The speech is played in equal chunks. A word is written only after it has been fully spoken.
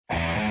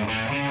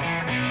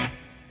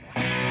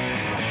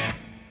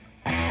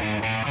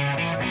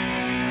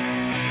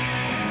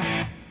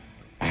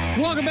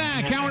Welcome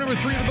back. Hour number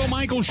 3 of the Bill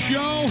Michaels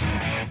Show.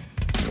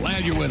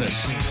 Glad you're with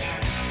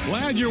us.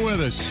 Glad you're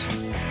with us.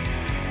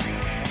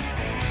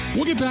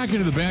 We'll get back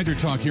into the Badger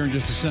talk here in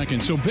just a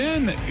second. So,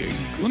 Ben,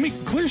 let me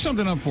clear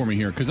something up for me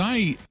here, because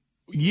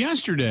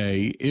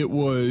yesterday it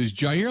was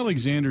Jaire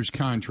Alexander's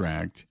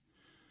contract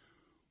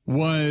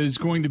was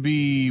going to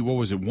be, what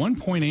was it,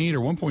 1.8 or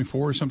 1.4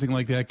 or something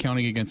like that,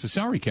 counting against the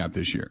salary cap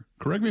this year.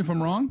 Correct me if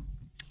I'm wrong?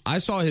 I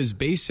saw his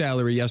base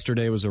salary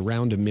yesterday was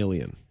around $1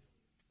 million.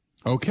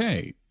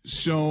 Okay,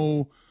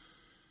 so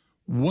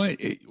what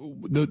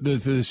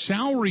the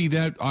salary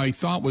that I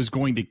thought was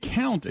going to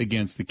count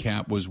against the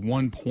cap was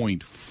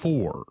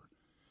 1.4.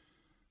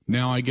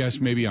 Now, I guess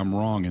maybe I'm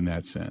wrong in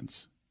that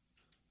sense,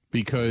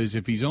 because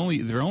if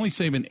they're only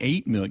saving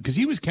 $8 million, because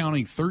he was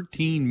counting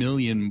 $13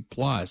 million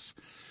plus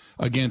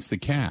against the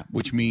cap,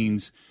 which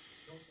means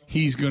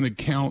he's going to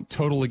count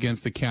total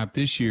against the cap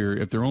this year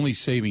if they're only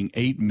saving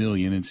 $8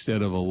 million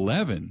instead of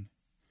 $11.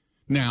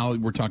 Now,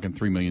 we're talking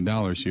 $3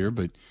 million here,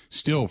 but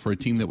still, for a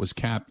team that was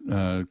cap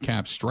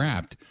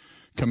strapped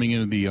coming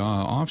into the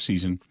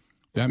offseason,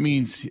 that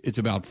means it's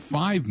about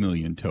 $5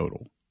 million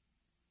total.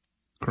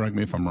 Correct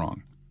me if I'm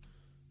wrong.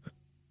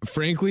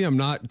 Frankly, I'm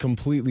not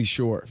completely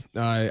sure.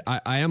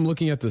 I am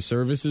looking at the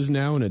services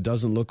now, and it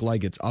doesn't look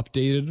like it's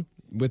updated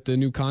with the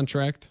new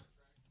contract.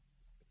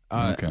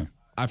 Okay.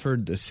 I've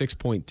heard the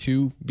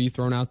 6.2 be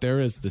thrown out there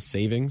as the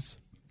savings,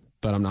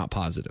 but I'm not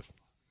positive.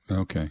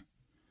 Okay.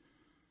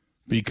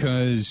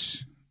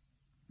 Because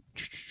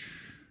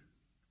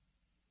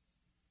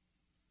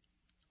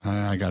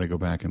I got to go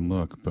back and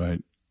look, but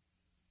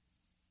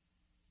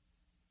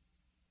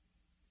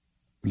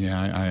yeah,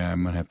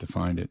 I'm going to have to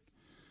find it.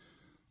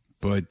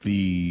 But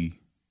the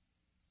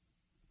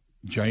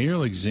Jaire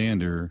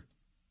Alexander,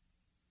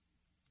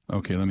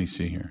 okay, let me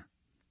see here.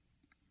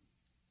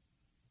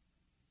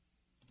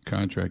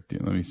 Contract,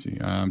 let me see.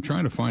 I'm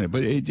trying to find it,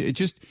 but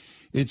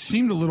it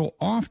seemed a little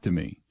off to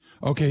me.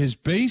 Okay, his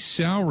base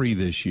salary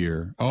this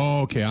year.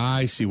 Oh, okay,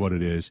 I see what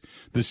it is.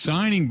 The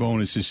signing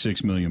bonus is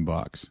 $6 million.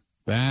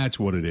 That's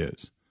what it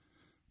is.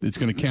 It's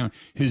going to count.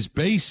 His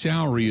base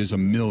salary is $1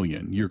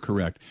 million. You're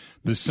correct.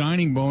 The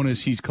signing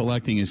bonus he's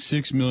collecting is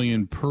 $6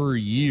 million per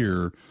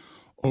year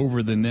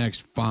over the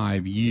next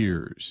 5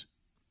 years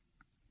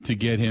to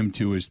get him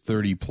to his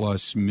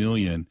 30+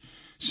 million.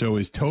 So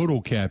his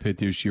total cap hit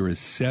this year is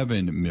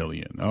 $7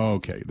 million.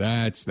 Okay,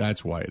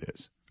 that's why it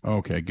is.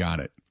 Okay, got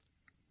it.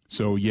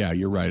 So yeah,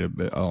 you're right.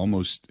 It's a little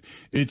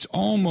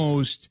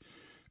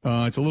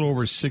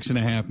over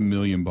 $6.5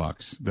 million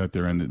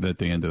that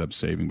they ended up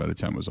saving by the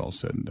time it was all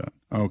said and done.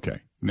 Okay,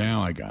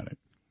 now I got it.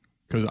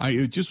 Because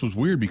it just was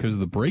weird because of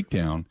the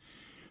breakdown,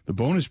 the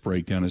bonus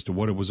breakdown as to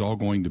what it was all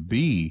going to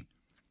be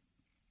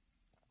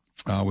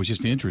was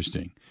just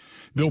interesting.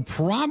 They'll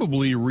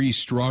probably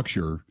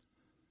restructure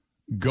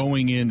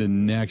going into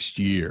next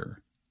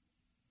year,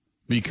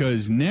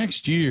 because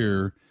next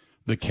year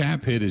the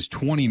cap hit is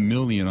 $20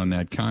 million on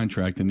that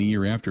contract, and the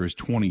year after is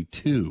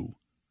 $22 million.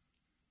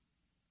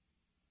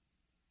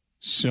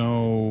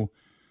 So,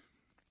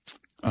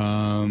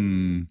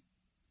 and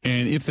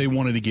if they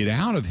wanted to get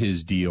out of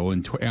his deal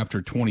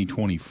after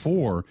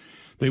 2024,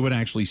 they would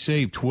actually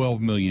save $12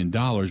 million.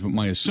 But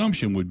my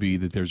assumption would be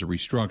that there's a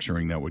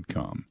restructuring that would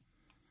come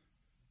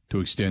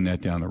to extend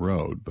that down the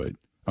road. But,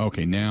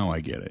 okay, now I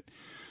get it.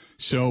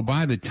 So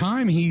by the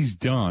time he's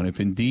done, if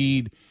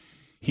indeed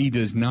he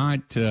does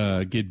not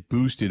get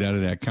boosted out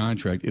of that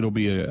contract, it'll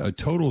be a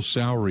total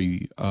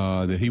salary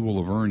that he will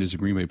have earned as a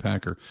Green Bay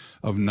Packer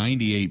of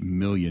 $98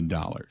 million.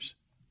 $98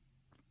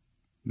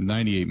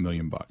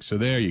 million. So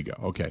there you go.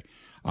 Okay.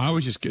 I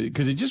was just,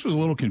 because it just was a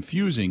little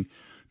confusing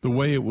the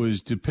way it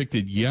was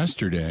depicted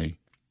yesterday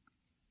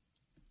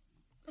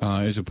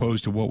as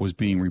opposed to what was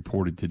being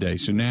reported today.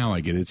 So now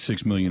I get it. It's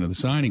 $6 million of the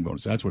signing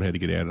bonus. That's what had to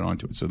get added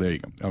onto it. So there you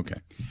go. Okay.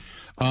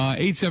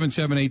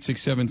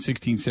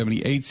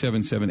 877-867-1670,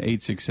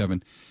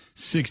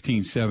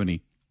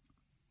 877-867-1670.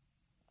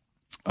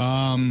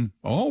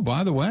 Oh,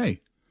 by the way,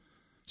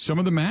 some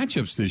of the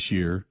matchups this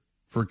year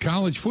for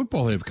college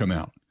football have come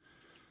out.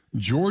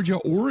 Georgia,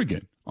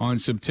 Oregon on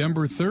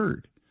September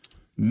 3rd.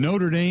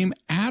 Notre Dame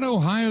at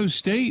Ohio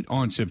State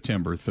on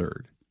September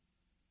 3rd.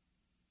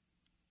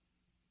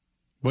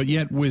 But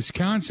yet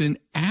Wisconsin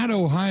at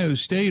Ohio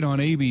State on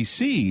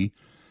ABC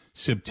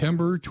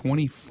September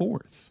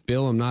 24th.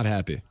 Bill, I'm not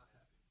happy.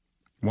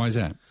 Why is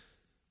that?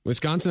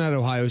 Wisconsin at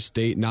Ohio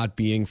State not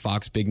being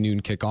Fox Big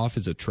Noon kickoff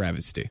is a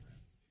travesty.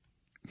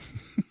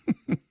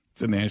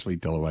 It's a nationally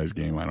televised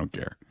game. I don't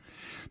care.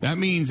 That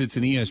means it's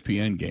an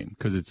ESPN game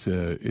because it's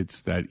the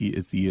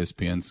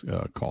ESPN's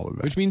call of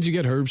that. Which means you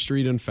get Herb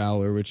Street and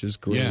Fowler, which is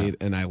great,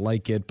 and I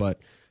like it. But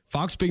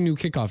Fox Big Noon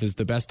kickoff is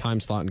the best time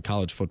slot in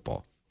college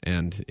football,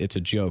 and it's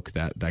a joke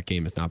that that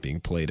game is not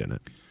being played in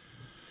it.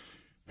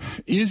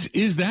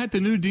 Is that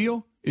the new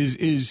deal?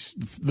 Is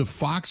the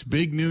Fox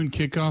Big Noon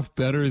kickoff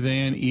better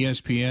than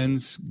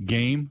ESPN's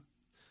game?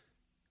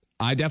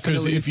 I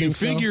definitely think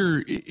so. Because if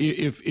you figure so.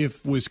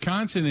 if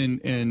Wisconsin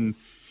and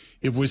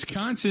if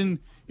Wisconsin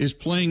is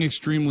playing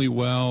extremely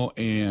well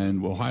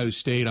and Ohio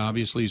State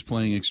obviously is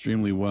playing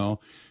extremely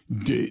well,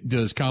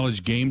 does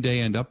College Game Day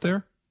end up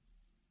there?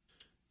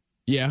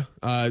 Yeah,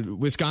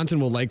 Wisconsin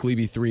will likely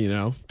be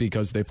 3-0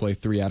 because they play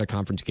 3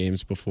 out-of-conference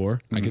games before.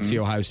 Mm-hmm. I could see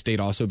Ohio State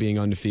also being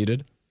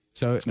undefeated.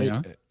 So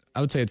I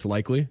would say it's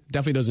likely.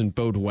 Definitely doesn't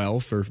bode well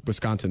for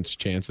Wisconsin's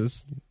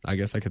chances. I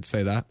guess I could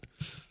say that.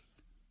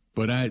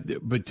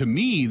 But to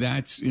me,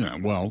 that's,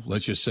 well,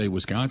 let's just say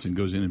Wisconsin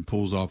goes in and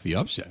pulls off the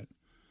upset.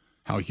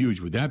 How huge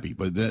would that be?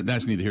 But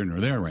that's neither here nor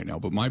there right now.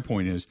 But my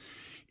point is,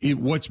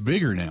 what's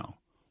bigger now?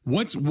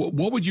 What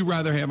would you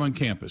rather have on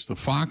campus? The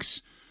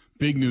Fox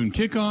Big Noon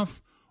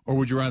Kickoff, or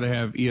would you rather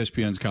have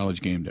ESPN's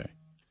College Game Day?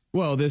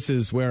 Well, this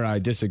is where I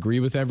disagree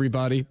with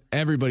everybody.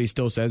 Everybody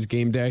still says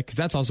game day because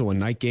that's also a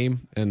night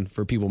game. And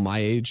for people my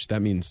age, that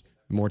means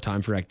more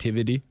time for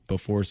activity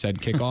before said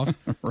kickoff.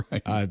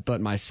 Right.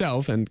 But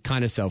myself, and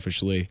kind of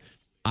selfishly,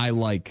 I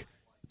like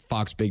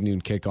Fox Big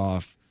Noon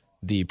Kickoff,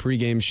 the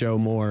pregame show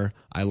more.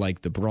 I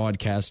like the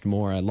broadcast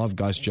more. I love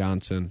Gus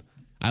Johnson.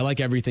 I like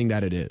everything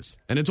that it is.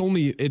 And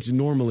it's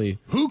normally...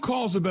 Who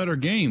calls a better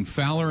game,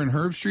 Fowler and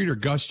Herbstreit or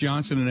Gus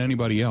Johnson and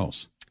anybody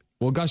else?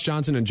 Well, Gus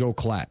Johnson and Joel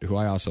Klatt, who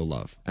I also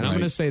love. And I'm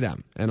going to say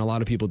them. And a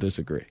lot of people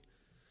disagree.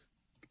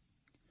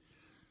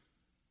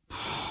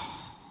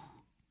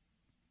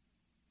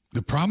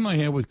 The problem I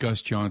have with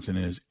Gus Johnson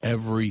is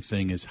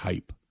everything is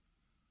hype.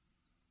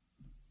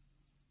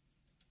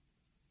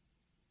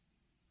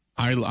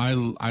 I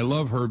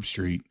love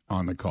Herbstreit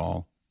on the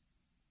call.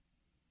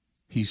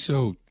 He's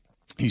so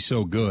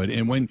good.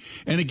 And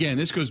again,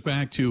 this goes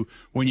back to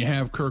when you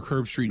have Kirk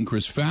Herbstreit and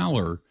Chris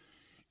Fowler,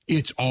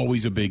 it's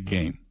always a big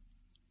game.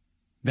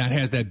 That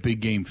has that big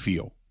game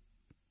feel.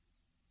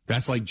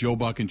 That's like Joe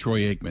Buck and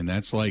Troy Aikman.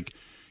 That's like,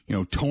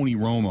 Tony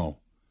Romo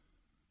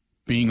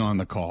being on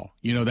the call.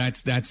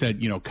 That's that,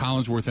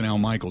 Collinsworth and Al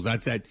Michaels.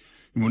 That's that,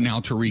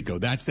 now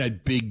Tirico. That's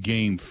that big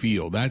game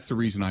feel. That's the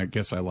reason I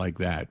guess I like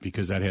that,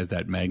 because that has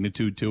that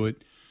magnitude to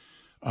it.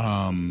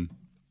 I've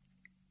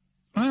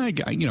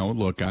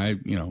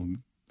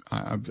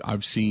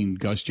seen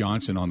Gus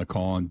Johnson on the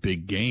call in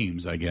big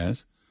games, I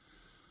guess.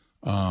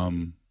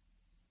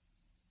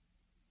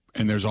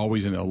 And there's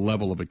always a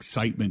level of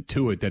excitement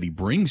to it that he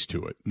brings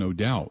to it, no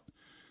doubt.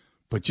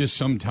 But just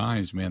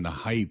sometimes, man, the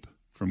hype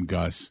from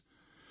Gus.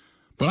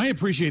 But I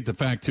appreciate the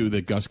fact, too,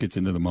 that Gus gets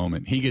into the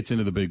moment. He gets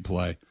into the big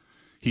play.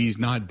 He's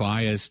not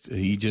biased.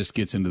 He just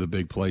gets into the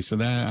big play. So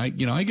that,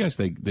 I guess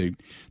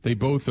they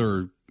both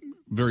are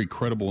very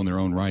credible in their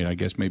own right. I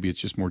guess maybe it's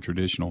just more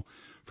traditional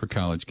for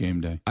College Game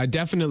Day. I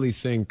definitely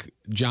think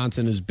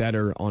Johnson is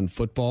better on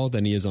football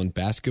than he is on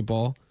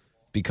basketball.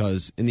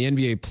 Because in the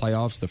NBA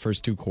playoffs, the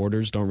first 2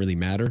 quarters don't really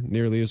matter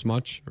nearly as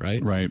much,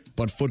 right? Right.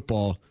 But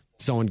football,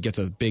 someone gets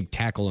a big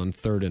tackle on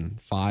 3rd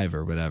and 5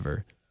 or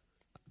whatever.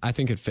 I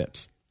think it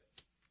fits.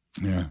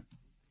 Yeah.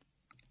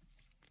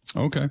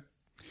 Okay.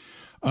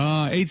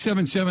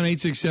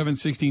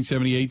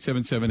 877-867-1670,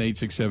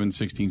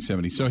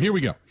 877-867-1670. So here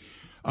we go.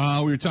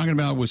 We were talking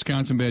about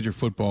Wisconsin Badger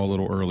football a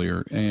little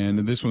earlier,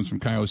 and this one's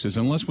from Kyle. Says,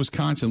 unless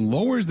Wisconsin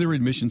lowers their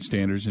admission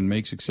standards and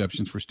makes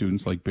exceptions for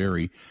students like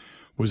Barry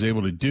was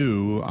able to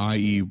do,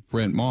 i.e.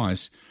 Brent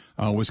Moss,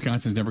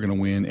 Wisconsin's never going to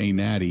win a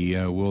natty.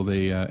 Will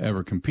they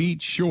ever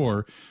compete?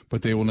 Sure,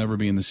 but they will never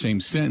be in the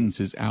same sentence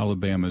as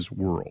Alabama's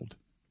world.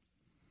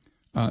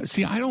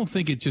 See, I don't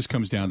think it just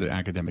comes down to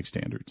academic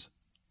standards.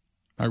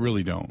 I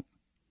really don't.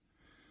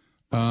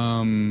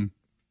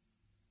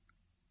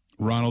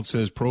 Ronald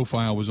says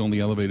profile was only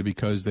elevated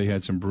because they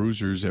had some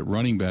bruisers at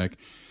running back.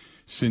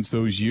 Since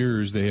those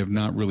years, they have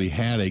not really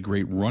had a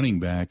great running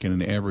back and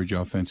an average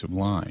offensive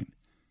line.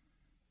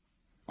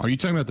 Are you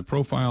talking about the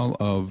profile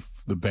of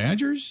the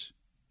Badgers?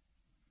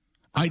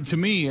 To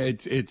me,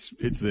 it's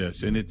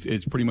this, and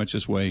it's pretty much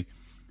this way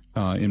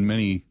in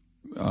many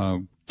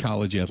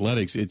college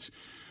athletics. It's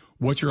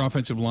what your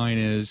offensive line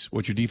is,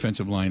 what your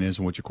defensive line is,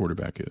 and what your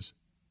quarterback is.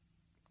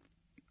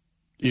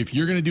 If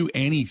you're going to do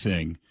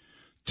anything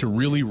to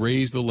really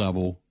raise the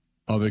level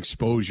of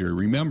exposure,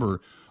 remember,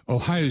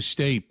 Ohio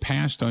State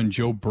passed on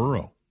Joe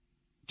Burrow.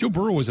 Joe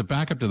Burrow was a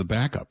backup to the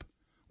backup,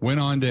 went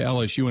on to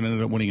LSU and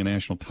ended up winning a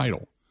national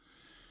title.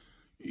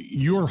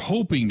 You're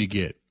hoping to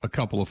get a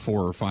couple of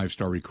 4 or 5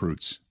 star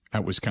recruits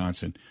at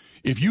Wisconsin.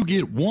 If you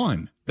get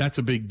one, that's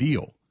a big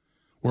deal.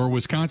 Where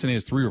Wisconsin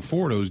has 3 or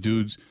 4 of those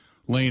dudes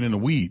laying in the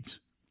weeds,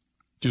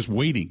 just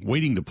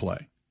waiting to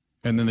play.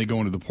 And then they go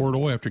into the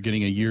portal after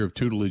getting a year of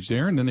tutelage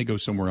there, and then they go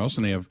somewhere else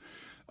and they have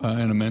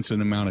an immense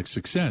amount of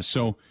success.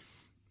 So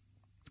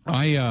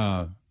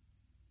I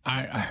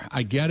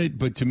get it,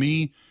 but to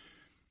me,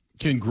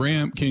 can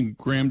Graham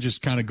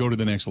just kind of go to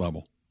the next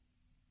level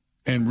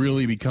and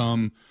really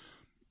become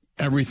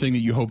everything that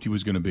you hoped he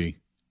was going to be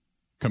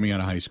coming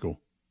out of high school?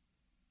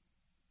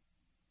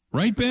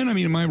 Right, Ben? I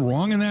mean, am I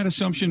wrong in that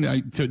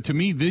assumption? To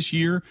me, this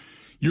year,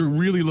 you're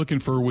really looking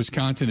for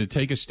Wisconsin to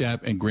take a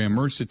step and Graham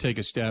Mertz to take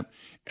a step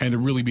and to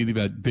really be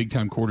that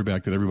big-time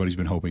quarterback that everybody's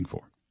been hoping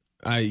for.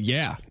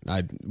 Yeah,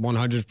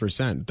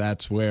 100%.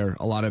 That's where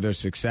a lot of their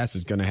success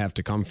is going to have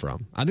to come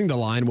from. I think the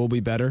line will be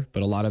better,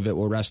 but a lot of it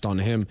will rest on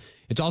him.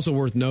 It's also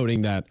worth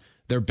noting that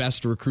their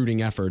best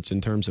recruiting efforts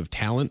in terms of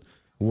talent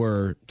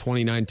were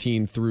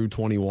 2019 through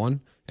 21,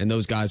 and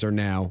those guys are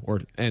now,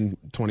 and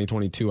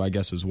 2022, I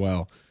guess, as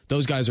well.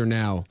 Those guys are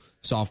now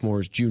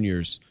sophomores,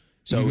 juniors.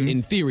 So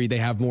in theory, they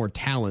have more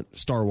talent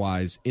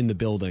star-wise in the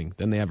building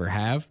than they ever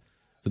have.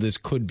 So this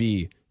could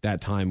be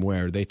that time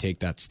where they take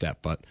that step.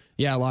 But,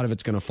 yeah, a lot of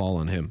it's going to fall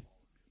on him.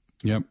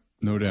 Yep,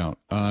 no doubt.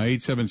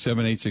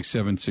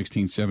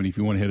 877-867-1670. If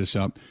you want to hit us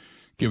up,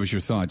 give us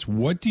your thoughts.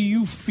 What do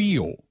you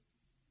feel?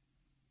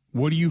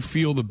 What do you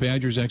feel the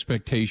Badgers'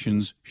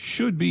 expectations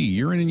should be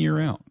year in and year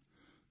out?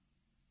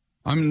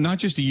 Not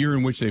just a year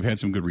in which they've had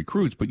some good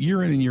recruits, but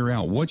year in and year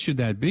out. What should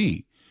that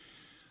be?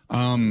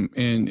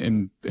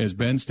 And as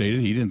Ben stated,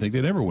 he didn't think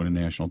they'd ever win a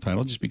national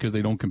title just because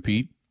they don't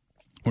compete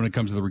when it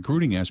comes to the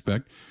recruiting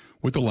aspect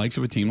with the likes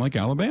of a team like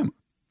Alabama.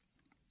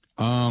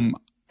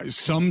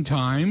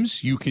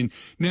 Sometimes you can.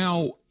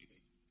 Now,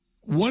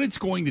 what it's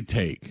going to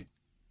take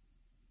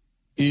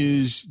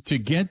is to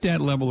get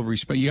that level of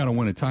respect, you got to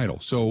win a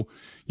title. So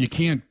you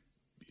can't.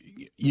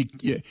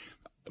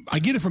 I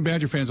get it from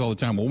Badger fans all the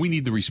time. Well, we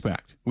need the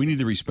respect. We need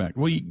the respect.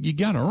 Well, you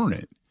got to earn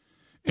it.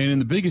 And in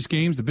the biggest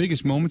games, the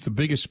biggest moments, the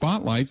biggest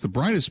spotlights, the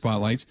brightest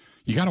spotlights,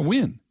 you got to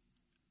win.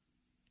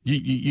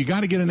 You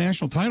got to get a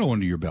national title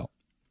under your belt.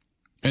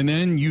 And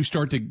then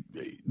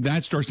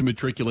that starts to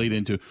matriculate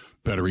into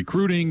better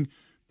recruiting,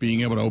 being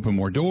able to open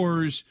more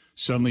doors.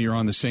 Suddenly you're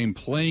on the same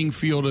playing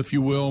field, if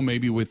you will,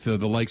 maybe with the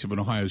likes of an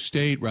Ohio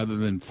State rather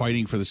than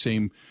fighting for the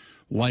same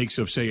likes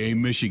of, say, a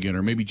Michigan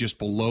or maybe just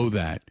below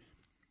that.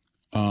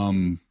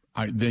 Then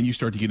you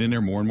start to get in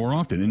there more and more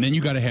often. And then you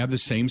got to have the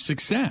same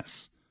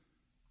success.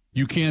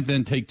 You can't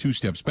then take two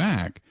steps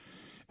back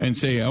and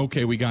say,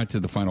 okay, we got to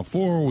the Final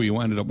Four, we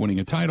ended up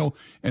winning a title,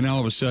 and all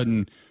of a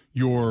sudden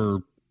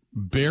you're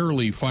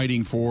barely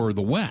fighting for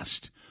the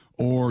West,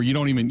 or you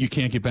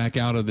can't get back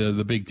out of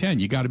the Big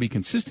Ten. You got to be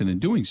consistent in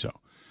doing so.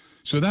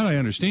 So that I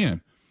understand,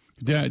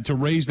 to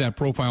raise that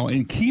profile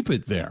and keep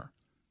it there,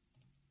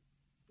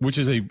 which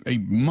is a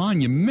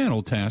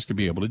monumental task to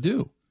be able to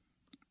do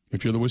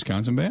if you're the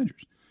Wisconsin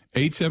Badgers.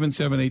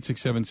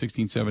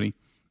 877-867-1670.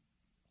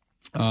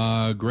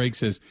 Greg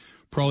says,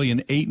 probably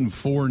an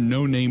 8-4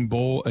 no-name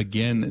bowl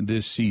again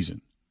this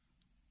season.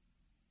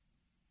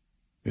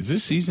 Is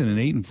this season an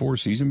 8-4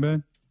 season,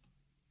 Ben?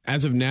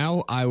 As of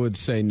now, I would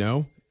say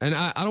no. And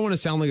I don't want to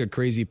sound like a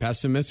crazy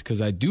pessimist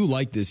because I do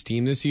like this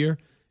team this year,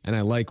 and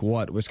I like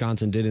what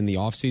Wisconsin did in the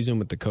offseason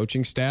with the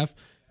coaching staff.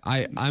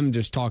 I'm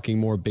just talking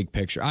more big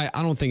picture. I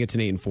don't think it's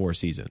an 8-4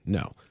 season.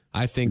 No.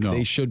 I think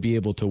they should be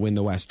able to win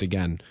the West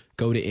again,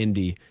 go to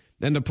Indy.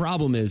 And the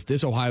problem is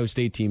this Ohio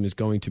State team is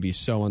going to be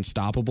so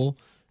unstoppable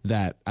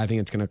that I think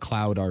it's going to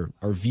cloud our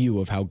view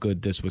of how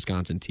good this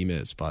Wisconsin team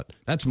is. But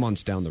that's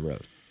months down the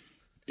road.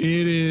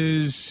 It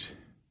is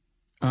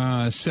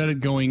said it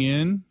going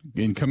in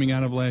and coming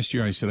out of last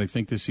year. I said I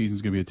think this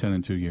season's going to be a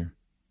 10-2 year.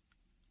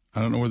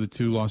 I don't know where the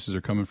two losses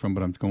are coming from,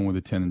 but I'm going with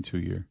a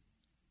 10-2 year.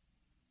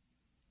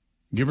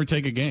 Give or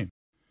take a game.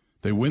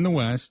 They win the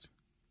West.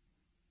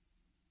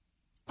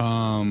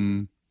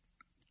 And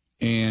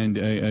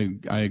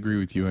I agree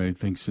with you. I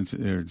think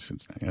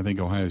I think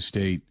Ohio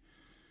State,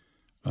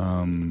 they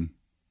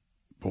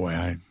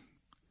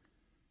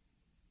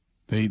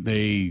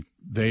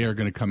are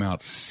going to come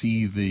out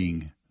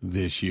seething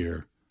this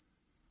year.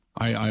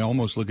 I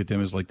almost look at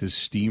them as like this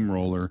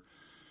steamroller.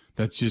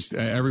 That's just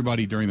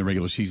everybody during the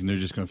regular season. They're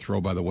just going to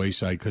throw by the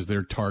wayside because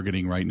they're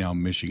targeting right now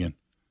Michigan,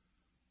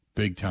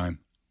 big time.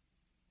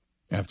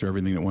 After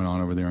everything that went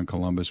on over there in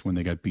Columbus when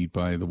they got beat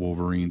by the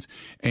Wolverines,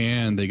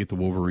 and they get the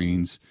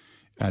Wolverines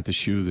at the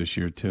shoe this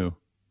year, too.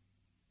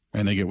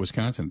 And they get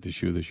Wisconsin at the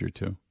shoe this year,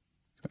 too.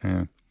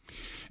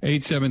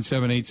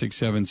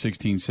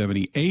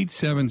 877-867-1670.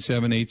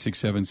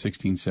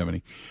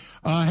 877-867-1670.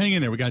 Hang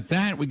in there. We got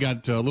that. We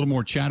got a little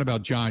more chat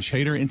about Josh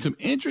Hader and some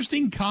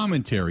interesting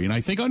commentary, and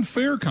I think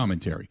unfair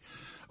commentary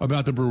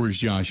about the Brewers'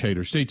 Josh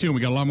Hader. Stay tuned. We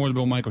got a lot more of the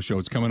Bill Michaels Show.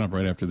 It's coming up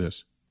right after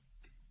this.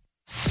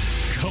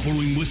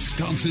 Covering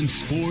Wisconsin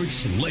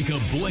sports like a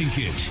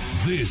blanket.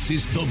 This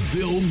is the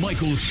Bill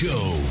Michaels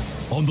Show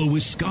on the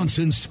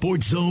Wisconsin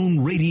Sports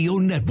Zone Radio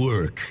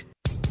Network.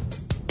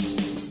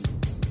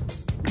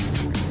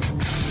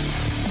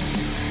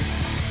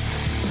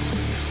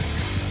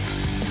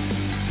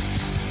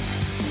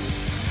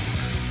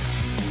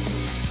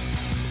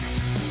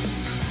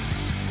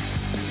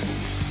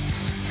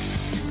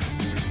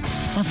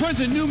 Our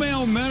friends at New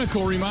Mail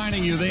Medical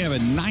reminding you they have a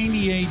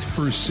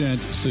 98%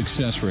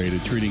 success rate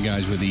at treating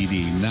guys with ED.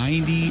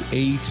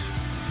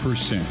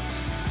 98%.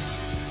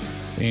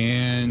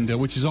 And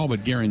which is all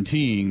but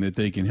guaranteeing that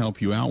they can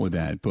help you out with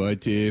that.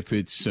 But if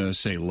it's,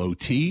 say, low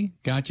T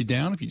got you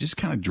down, if you're just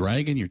kind of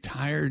dragging, you're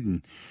tired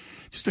and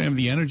just don't have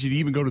the energy to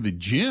even go to the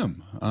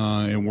gym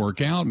and work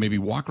out, maybe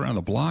walk around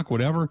the block,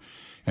 whatever,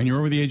 and you're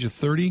over the age of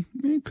 30,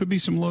 it could be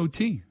some low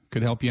T.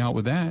 Could help you out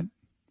with that.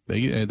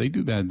 They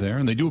do that there,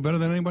 and they do it better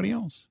than anybody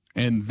else.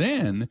 And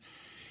then,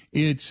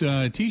 It's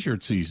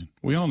T-shirt season.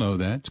 We all know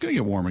that. It's going to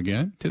get warm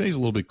again. Today's a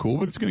little bit cool,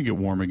 but it's going to get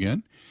warm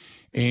again.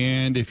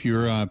 And if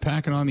you're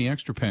packing on the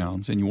extra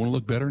pounds and you want to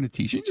look better in a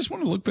T-shirt, you just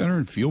want to look better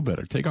and feel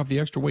better. Take off the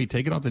extra weight.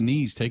 Take it off the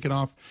knees. Take it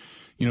off,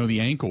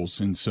 the ankles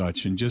and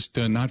such, and just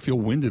not feel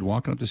winded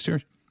walking up the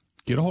stairs.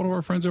 Get a hold of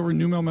our friends over at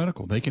New Mel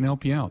Medical. They can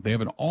help you out. They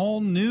have an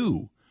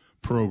all-new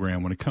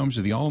program when it comes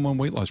to the all-in-one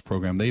weight loss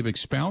program. They've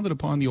expounded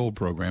upon the old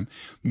program,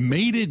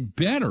 made it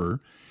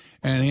better,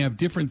 and they have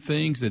different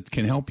things that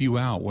can help you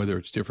out, whether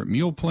it's different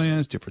meal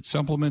plans, different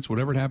supplements,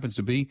 whatever it happens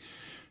to be.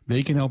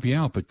 They can help you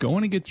out. But go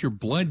in and get your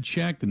blood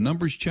checked, the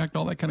numbers checked,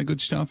 all that kind of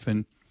good stuff,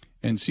 and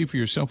see for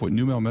yourself what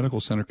New Mel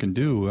Medical Center can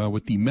do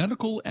with the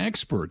medical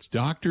experts,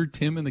 Dr.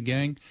 Tim and the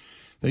gang.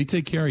 They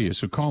take care of you.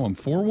 So call them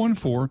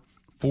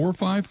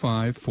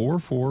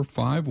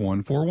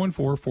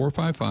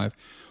 414-455-4451,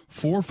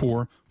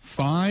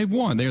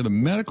 414-455-4451. They are the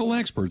medical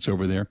experts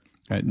over there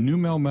at New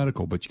Mel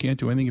Medical, but you can't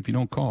do anything if you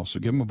don't call, so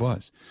give them a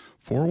buzz.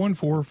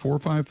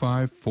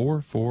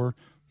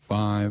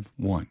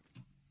 414-455-4451.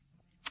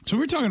 So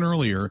we were talking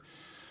earlier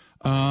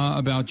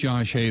about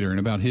Josh Hader and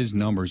about his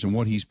numbers and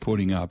what he's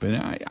putting up. And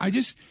I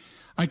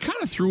kind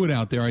of threw it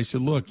out there. I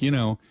said, look,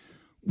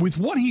 with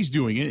what he's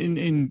doing,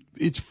 and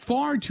it's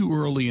far too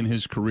early in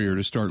his career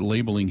to start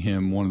labeling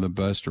him one of the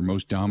best or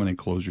most dominant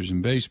closers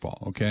in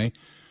baseball, okay?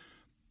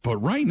 But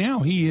right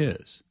now he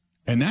is,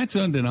 and that's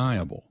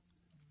undeniable.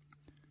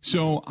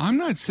 So I'm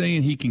not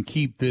saying he can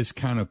keep this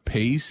kind of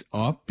pace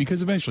up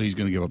because eventually he's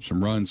going to give up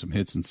some runs, some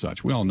hits and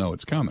such. We all know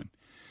it's coming.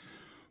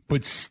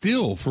 But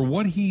still, for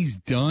what he's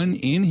done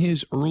in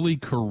his early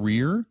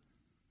career,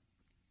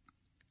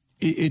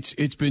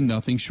 it's been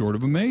nothing short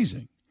of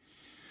amazing.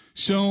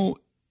 So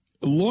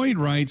Lloyd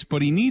writes,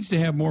 but he needs to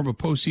have more of a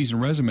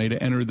postseason resume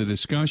to enter the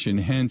discussion,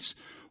 hence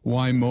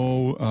why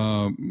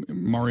Mariano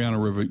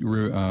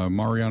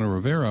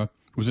Rivera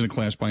was in a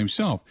class by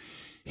himself.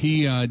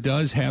 He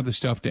does have the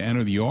stuff to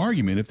enter the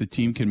argument if the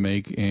team can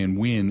make and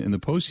win in the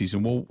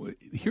postseason. Well,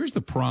 here's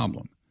the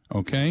problem,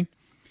 okay?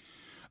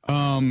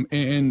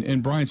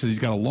 And Brian says he's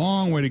got a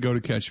long way to go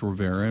to catch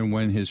Rivera, and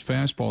when his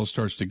fastball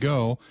starts to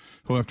go,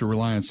 he'll have to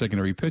rely on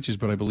secondary pitches,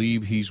 but I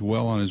believe he's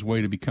well on his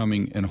way to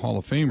becoming a Hall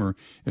of Famer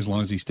as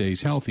long as he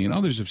stays healthy. And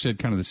others have said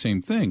kind of the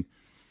same thing.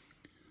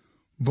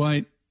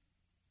 But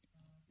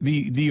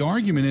the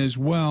argument is,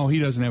 well, he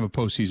doesn't have a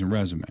postseason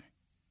resume.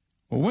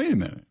 Well, wait a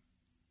minute.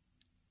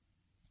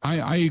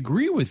 I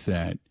agree with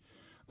that.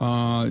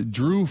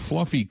 Drew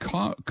Fluffy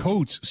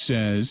Coates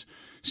says,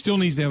 still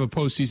needs to have a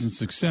postseason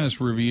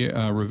success.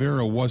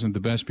 Rivera wasn't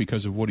the best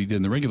because of what he did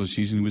in the regular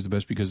season. He was the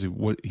best because of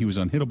what he was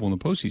unhittable in the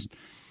postseason.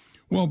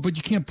 Well, but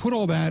you can't put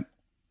all that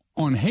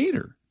on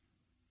Hader.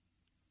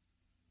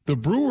 The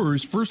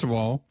Brewers, first of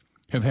all,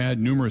 have had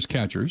numerous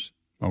catchers,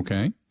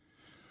 okay?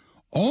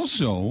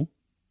 Also,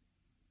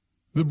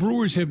 the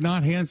Brewers have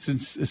not had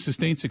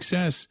sustained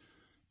success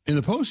in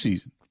the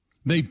postseason.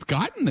 They've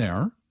gotten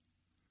there,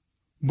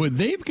 but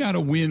they've got to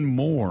win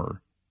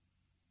more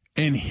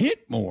and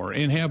hit more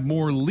and have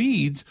more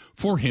leads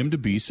for him to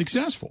be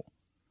successful.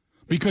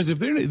 Because if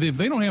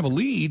they don't have a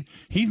lead,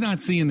 he's not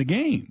seeing the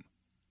game.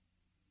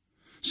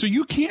 So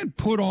you can't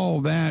put all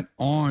that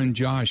on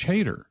Josh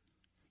Hader.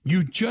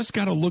 You just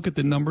got to look at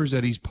the numbers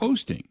that he's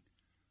posting,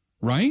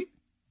 right?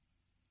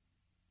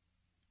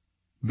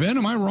 Ben,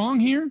 am I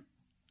wrong here?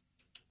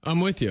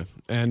 I'm with you.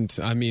 And,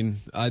 I mean,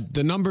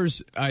 the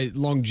numbers,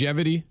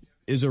 longevity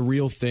is a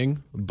real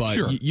thing, but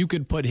sure. You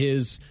could put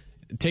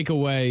take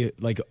away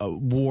like a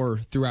WAR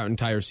throughout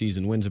entire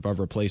season, wins above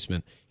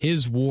replacement.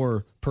 His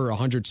WAR per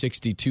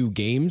 162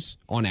 games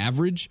on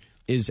average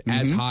is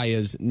as high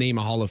as name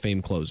a Hall of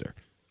Fame closer.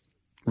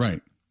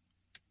 Right.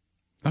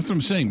 That's what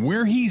I'm saying.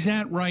 Where he's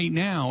at right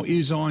now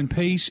is on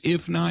pace,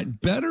 if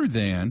not better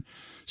than,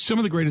 some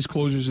of the greatest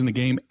closers in the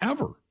game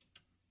ever.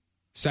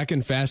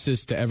 Second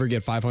fastest to ever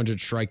get 500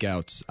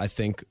 strikeouts, I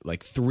think,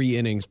 like 3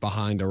 innings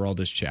behind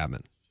Aroldis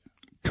Chapman.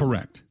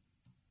 Correct.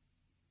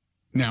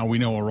 Now, we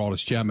know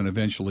Aroldis Chapman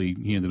eventually,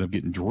 he ended up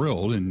getting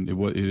drilled, and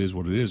it is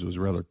what it is. It was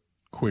a rather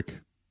quick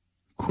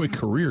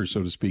career,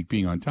 so to speak,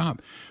 being on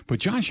top. But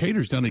Josh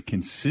Hader's done it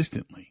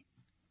consistently.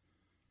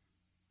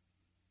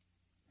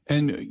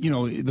 And,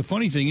 the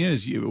funny thing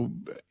is,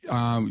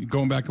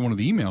 going back to one of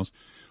the emails,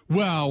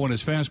 well, when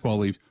his fastball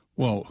leaves,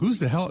 well, who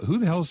the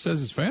hell says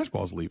his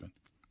fastball's leaving?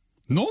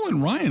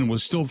 Nolan Ryan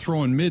was still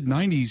throwing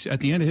mid-90s at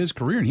the end of his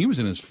career, and he was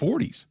in his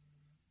 40s.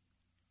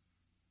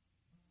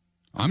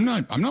 I'm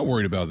not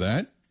worried about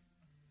that.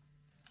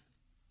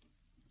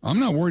 I'm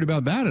not worried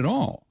about that at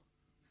all.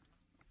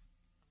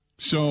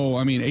 So,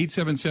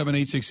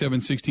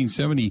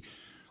 877-867-1670,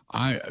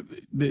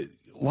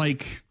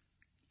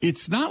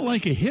 it's not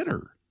like a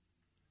hitter.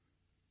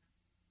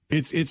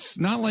 It's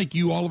not like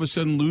you all of a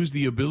sudden lose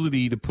the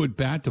ability to put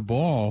bat to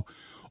ball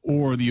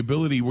or the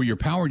ability where your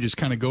power just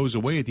kind of goes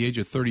away at the age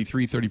of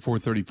 33, 34,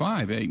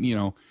 35.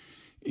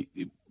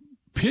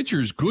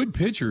 Good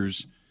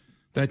pitchers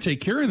that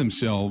take care of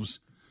themselves,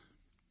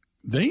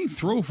 they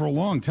throw for a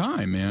long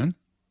time, man.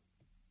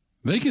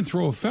 They can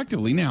throw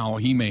effectively. Now,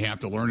 he may have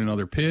to learn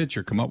another pitch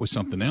or come up with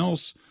something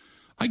else.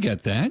 I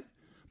get that.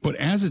 But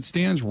as it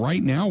stands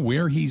right now,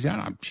 where he's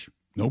at,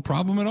 no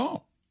problem at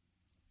all.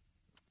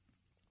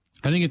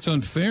 I think it's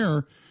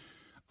unfair.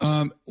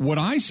 What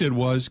I said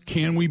was,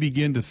 can we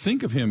begin to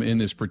think of him in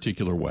this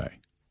particular way?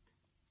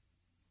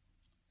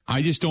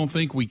 I just don't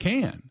think we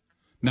can.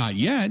 Not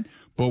yet,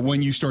 but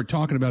when you start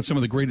talking about some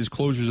of the greatest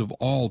closers of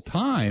all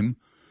time,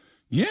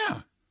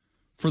 yeah,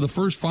 for the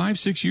first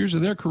 5-6 years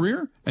of their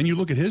career, and you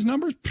look at his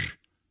numbers,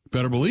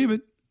 better believe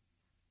it.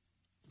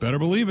 Better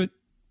believe it.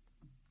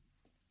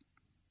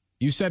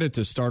 You said it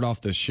to start off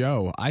the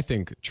show. I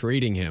think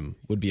trading him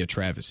would be a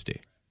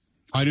travesty.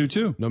 I do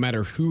too. No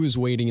matter who is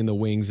waiting in the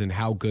wings and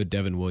how good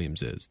Devin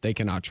Williams is, they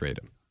cannot trade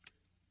him.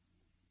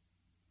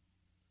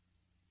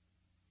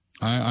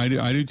 I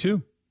do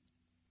too.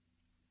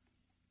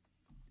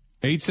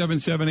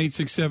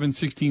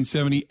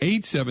 877-867-1670,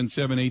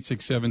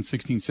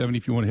 877-867-1670.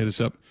 If you want to hit us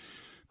up,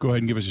 go ahead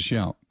and give us a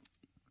shout.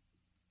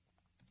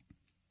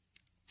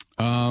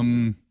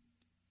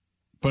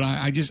 But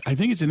I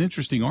think it's an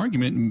interesting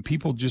argument, and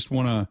people just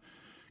want to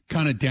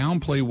kind of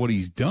downplay what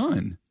he's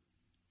done.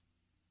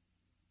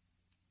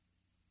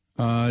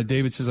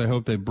 David says, I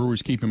hope that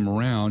Brewers keep him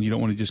around. You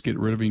don't want to just get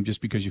rid of him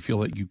just because you feel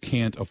that you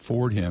can't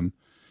afford him.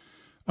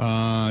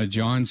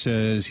 John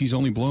says he's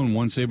only blown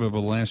one save over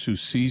the last 2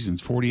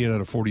 seasons, 48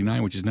 out of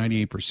 49, which is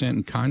 98%.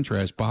 In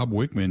contrast, Bob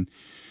Wickman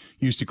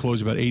used to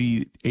close about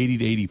 80 to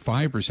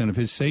 85% of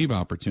his save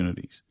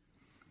opportunities.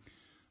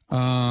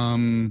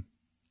 John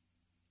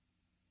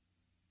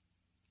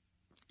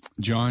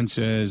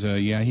says,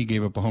 he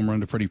gave up a home run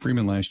to Freddie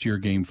Freeman last year,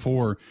 Game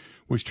 4,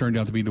 which turned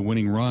out to be the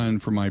winning run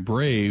for my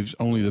Braves.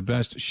 Only the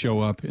best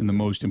show up in the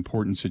most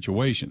important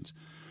situations.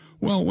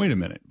 Well, wait a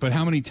minute. But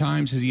how many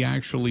times has he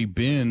actually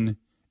been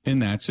in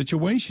that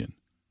situation?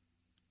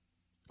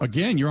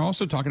 Again, you're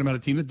also talking about a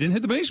team that didn't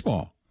hit the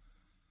baseball.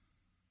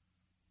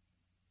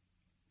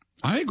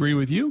 I agree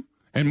with you.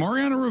 And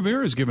Mariano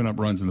Rivera's given up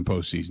runs in the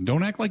postseason.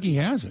 Don't act like he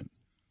hasn't.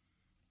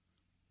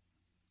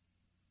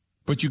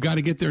 But you got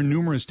to get there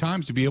numerous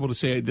times to be able to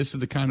say, this is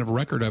the kind of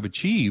record I've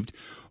achieved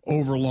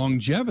over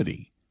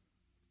longevity.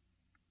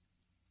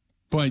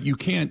 But you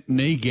can't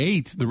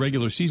negate the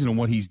regular season and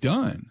what he's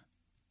done.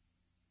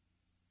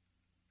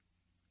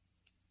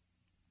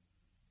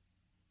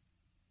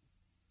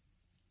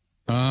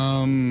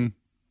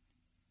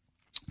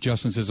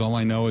 Justin says, all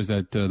I know is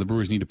that the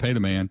Brewers need to pay the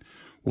man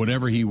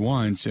whatever he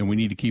wants, and we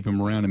need to keep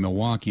him around in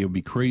Milwaukee. It would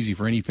be crazy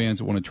for any fans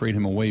that want to trade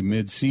him away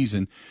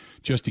mid-season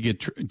just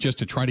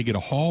to try to get a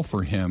haul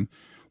for him.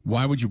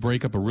 Why would you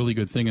break up a really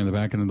good thing in the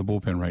back end of the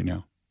bullpen right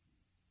now?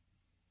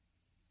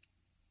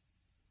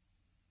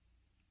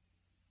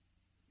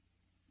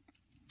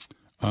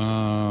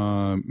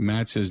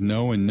 Matt says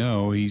no and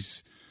no.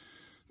 He's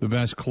the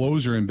best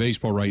closer in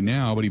baseball right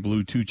now, but he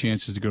blew 2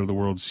 chances to go to the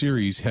World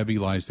Series. Heavy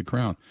lies the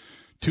crown.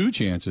 2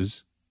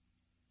 chances.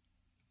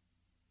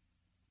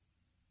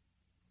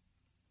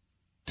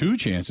 2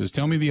 chances.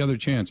 Tell me the other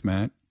chance,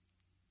 Matt.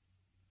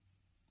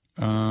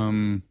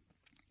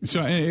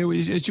 So it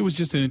was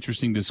just an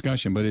interesting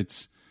discussion, but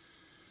it's.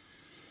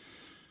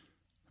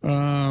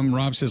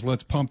 Rob says,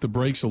 let's pump the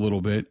brakes a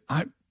little bit.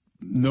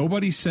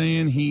 Nobody's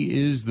saying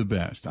he is the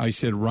best. I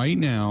said right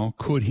now,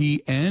 could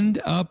he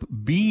end up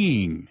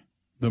being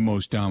the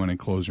most dominant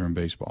closer in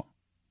baseball?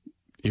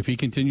 If he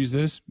continues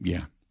this,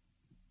 yeah.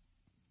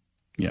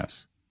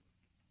 Yes.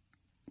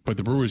 But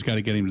the Brewers got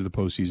to get him to the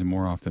postseason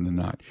more often than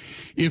not.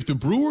 If the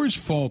Brewers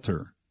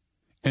falter,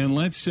 and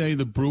let's say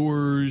the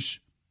Brewers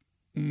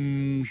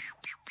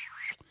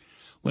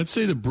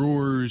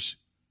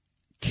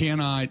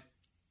cannot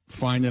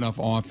find enough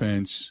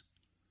offense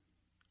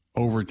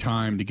over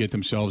time to get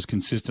themselves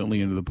consistently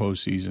into the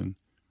postseason,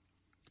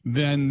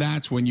 then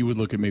that's when you would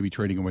look at maybe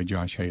trading away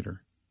Josh Hader.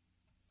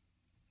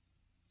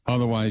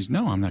 Otherwise,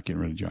 no, I'm not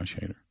getting rid of Josh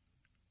Hader.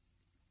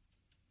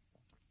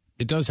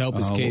 It does help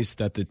his case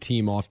that the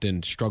team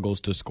often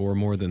struggles to score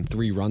more than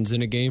 3 runs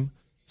in a game,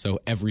 so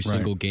every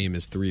single game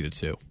is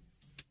 3-2.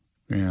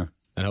 Yeah.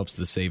 That helps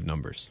the save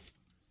numbers.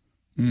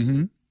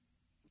 Mm-hmm.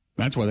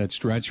 That's why that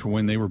stretch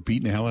when they were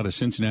beating the hell out of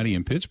Cincinnati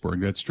and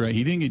Pittsburgh, that stretch,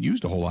 he didn't get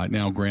used a whole lot.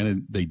 Now,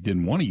 granted, they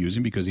didn't want to use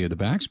him because he had the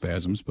back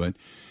spasms, but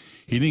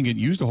he didn't get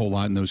used a whole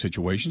lot in those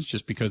situations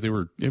just because they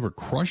were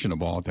crushing the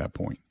ball at that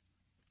point.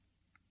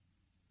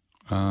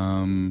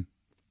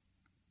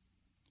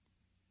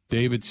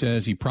 David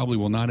says he probably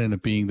will not end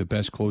up being the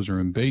best closer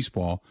in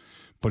baseball,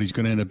 but he's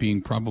going to end up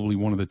being probably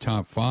one of the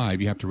top 5.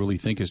 You have to really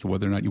think as to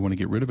whether or not you want to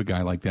get rid of a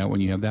guy like that.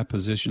 When you have that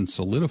position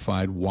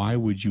solidified, why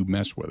would you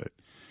mess with it?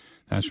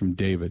 That's from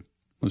David,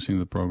 listening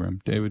to the program.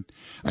 David,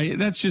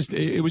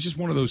 it was just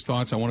one of those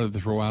thoughts I wanted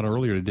to throw out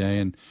earlier today,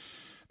 and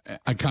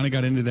I kind of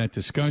got into that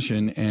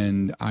discussion,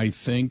 and I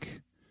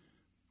think,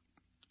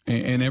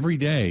 and every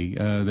day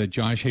that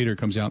Josh Hader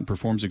comes out and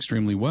performs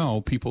extremely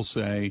well, people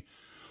say,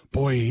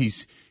 boy,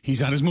 he's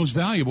at his most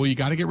valuable. You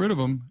got to get rid of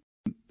him.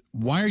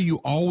 Why are you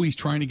always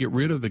trying to get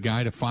rid of the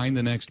guy to find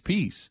the next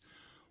piece?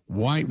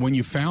 Why, when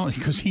you found,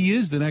 because he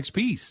is the next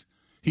piece.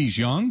 He's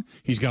young.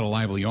 He's got a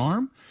lively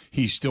arm.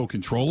 He's still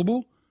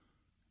controllable.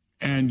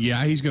 And,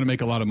 yeah, he's going to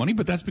make a lot of money,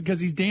 but that's because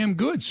he's damn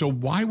good. So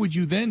why would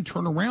you then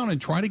turn around and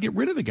try to get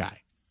rid of the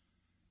guy?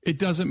 It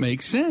doesn't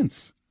make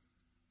sense.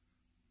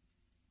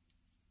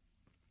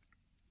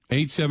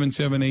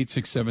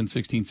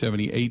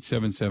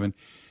 877-867-1670,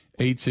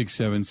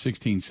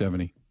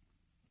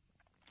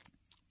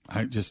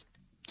 877-867-1670.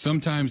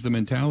 Sometimes the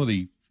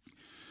mentality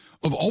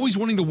of always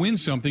wanting to win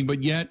something,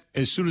 but yet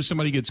as soon as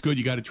somebody gets good,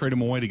 you got to trade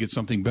them away to get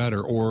something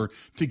better or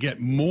to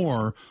get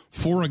more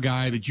for a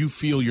guy that you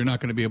feel you're not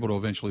going to be able to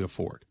eventually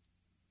afford.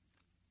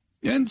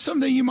 And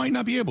someday you might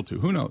not be able to.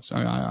 Who knows?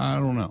 I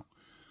don't know.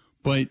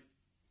 But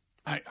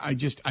I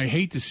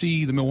hate to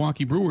see the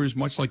Milwaukee Brewers,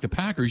 much like the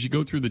Packers, you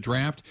go through the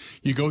draft,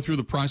 you go through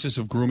the process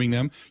of grooming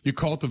them, you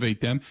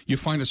cultivate them, you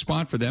find a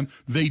spot for them.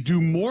 They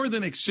do more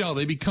than excel.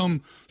 They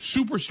become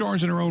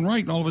superstars in their own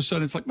right, and all of a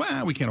sudden it's like,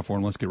 well, we can't afford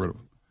them. Let's get rid of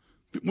them.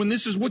 When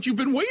this is what you've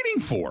been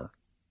waiting for.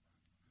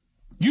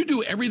 You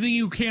do everything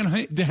you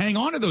can to hang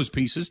on to those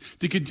pieces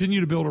to continue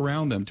to build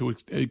around them, to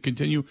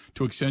continue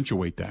to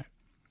accentuate that.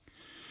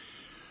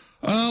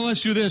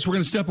 Let's do this. We're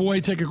going to step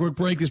away, take a quick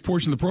break. This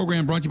portion of the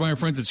program brought to you by our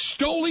friends at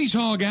Stoley's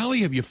Hog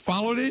Alley. Have you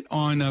followed it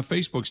on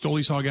Facebook?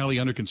 Stoley's Hog Alley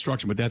under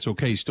construction, but that's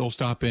okay. Still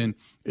stop in.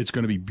 It's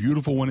going to be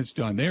beautiful when it's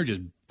done. They're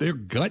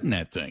gutting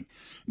that thing,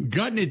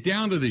 gutting it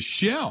down to the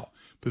shell,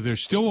 but they're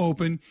still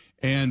open.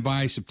 And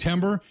by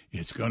September,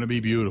 it's going to be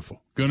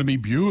beautiful. Going to be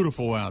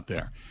beautiful out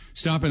there.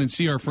 Stop in and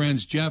see our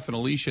friends Jeff and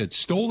Alicia at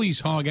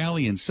Stoley's Hog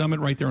Alley in Summit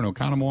right there in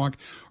Oconomowoc,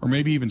 or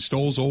maybe even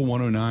Stoll's Old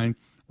 109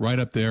 right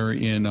up there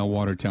in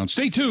Watertown.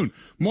 Stay tuned.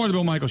 More of the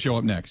Bill Michaels Show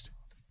up next.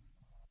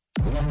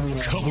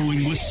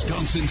 Covering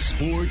Wisconsin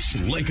sports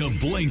like a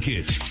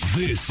blanket.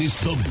 This is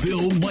the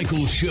Bill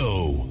Michaels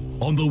Show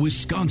on the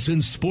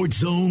Wisconsin Sports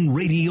Zone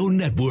Radio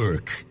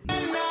Network.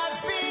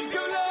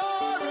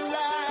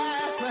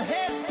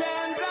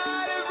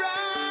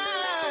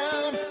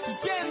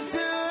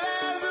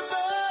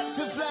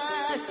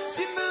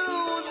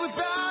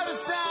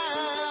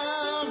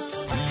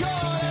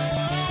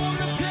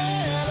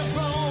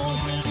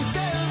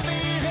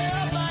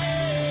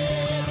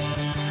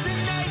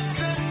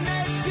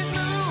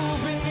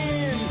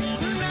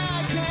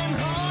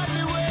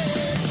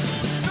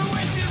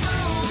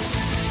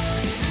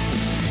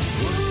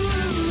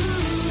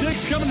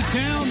 Coming to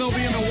town, they'll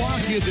be in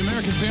Milwaukee at the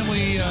American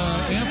Family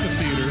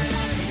Amphitheater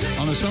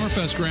on the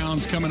Summerfest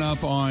grounds coming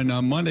up on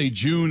Monday,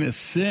 June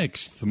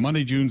 6th.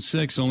 Monday, June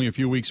 6th, only a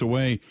few weeks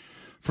away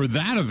for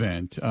that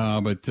event,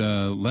 but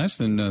less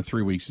than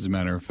 3 weeks, as a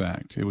matter of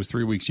fact. It was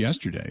 3 weeks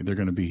yesterday. They're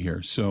going to be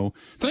here. So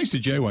thanks to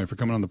Jaire for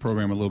coming on the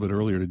program a little bit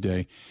earlier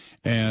today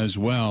as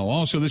well.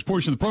 Also, this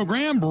portion of the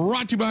program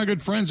brought to you by our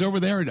good friends over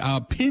there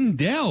at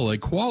Pindell, a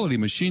quality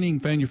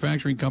machining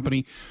manufacturing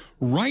company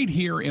right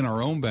here in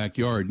our own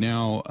backyard.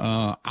 Now,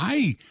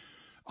 I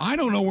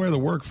don't know where the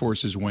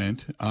workforces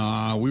went.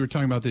 We were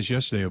talking about this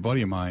yesterday, a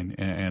buddy of mine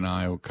and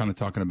I were kind of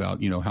talking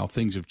about, how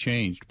things have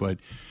changed. But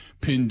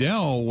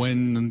Pindell,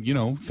 when,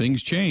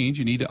 things change,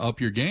 you need to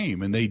up your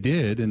game. And they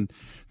did. And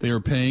they are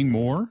paying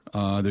more.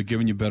 They're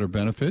giving you better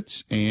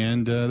benefits.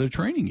 And they're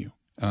training you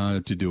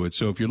to do it.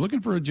 So if you're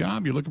looking for a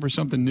job, you're looking for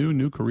something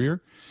new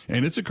career,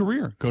 and it's a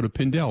career, go to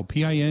Pindell,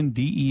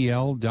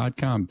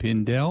 Pindel.com.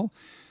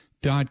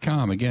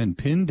 Pindell.com. Again,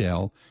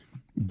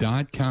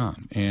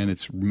 Pindell.com. And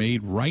it's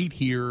made right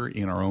here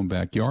in our own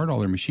backyard, all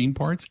their machine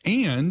parts,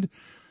 and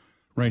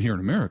right here in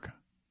America.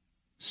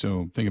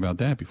 So think about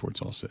that before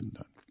it's all said and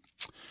done.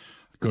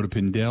 Go to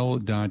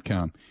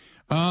Pindell.com.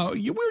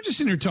 We were just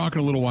in here talking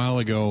a little while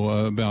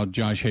ago about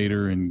Josh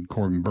Hader and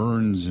Corbin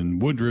Burns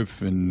and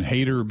Woodruff, and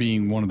Hader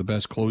being one of the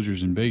best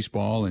closers in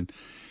baseball, and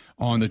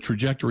on the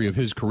trajectory of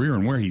his career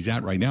and where he's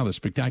at right now. The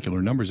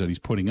spectacular numbers that he's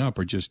putting up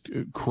are just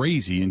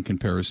crazy in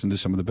comparison to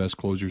some of the best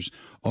closers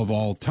of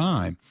all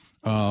time.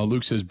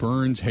 Luke says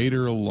Burns,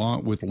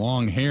 Hader, with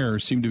long hair,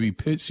 seem to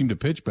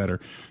pitch better.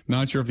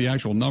 Not sure if the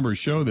actual numbers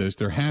show this.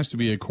 There has to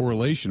be a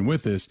correlation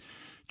with this.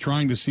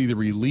 Trying to see the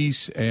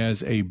release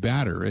as a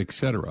batter,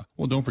 etc.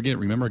 Well, don't forget,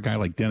 remember a guy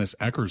like Dennis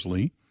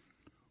Eckersley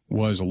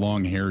was a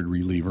long-haired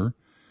reliever,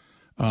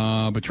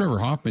 but Trevor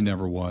Hoffman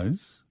never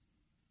was,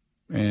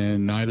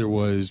 and neither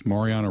was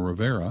Mariano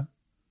Rivera.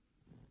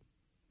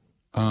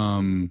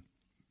 I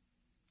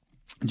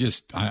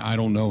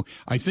don't know.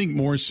 I think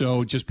more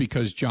so just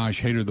because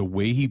Josh Hader, the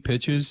way he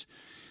pitches,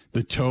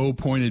 the toe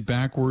pointed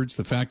backwards,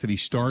 the fact that he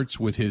starts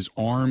with his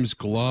arms,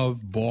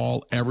 glove,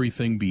 ball,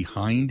 everything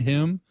behind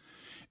him.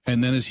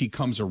 And then as he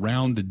comes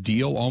around the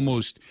deal,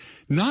 almost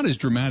not as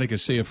dramatic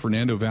as, say, a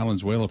Fernando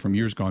Valenzuela from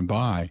years gone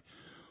by,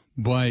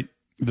 but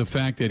the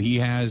fact that he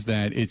has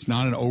that it's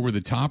not an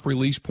over-the-top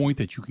release point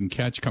that you can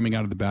catch coming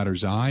out of the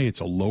batter's eye.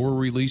 It's a lower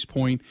release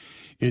point.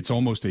 It's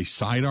almost a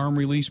sidearm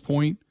release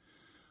point.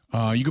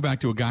 You go back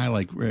to a guy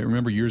like,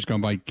 remember years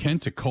gone by,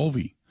 Kent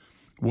Tekulve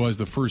was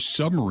the first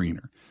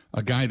submariner,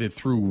 a guy that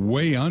threw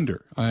way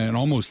under and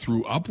almost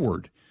threw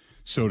upward,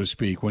 so to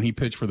speak, when he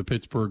pitched for the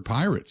Pittsburgh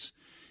Pirates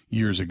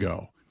years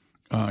ago.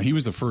 He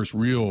was the first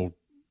real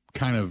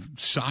kind of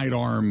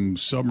sidearm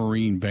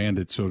submarine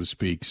bandit, so to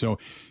speak. So,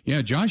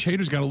 yeah, Josh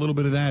Hader's got a little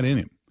bit of that in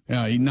him.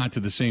 Not to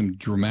the same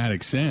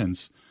dramatic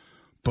sense,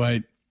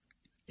 But,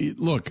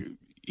 look,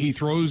 he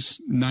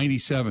throws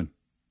 97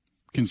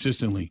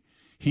 consistently.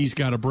 He's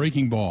got a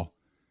breaking ball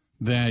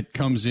that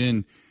comes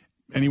in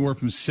anywhere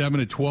from 7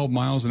 to 12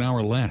 miles an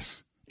hour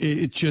less.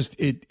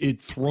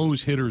 It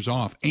throws hitters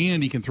off,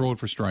 and he can throw it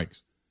for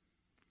strikes.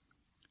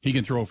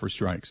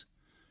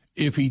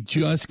 If he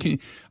just can.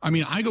 I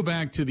mean, I go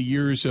back to the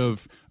years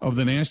of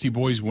the Nasty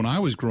Boys when I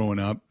was growing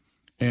up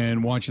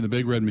and watching the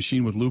Big Red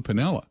Machine with Lou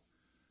Piniella.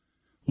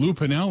 Lou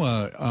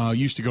Piniella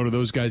used to go to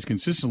those guys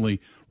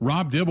consistently.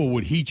 Rob Dibble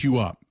would heat you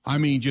up. I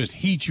mean, just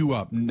heat you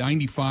up,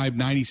 95,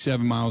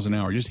 97 miles an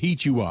hour, just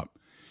heat you up.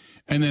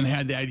 And then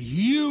had that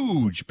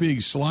huge,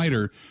 big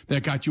slider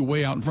that got you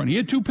way out in front. He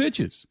had 2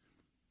 pitches.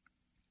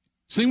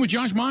 Same with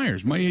Josh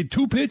Myers. He had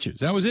 2 pitches.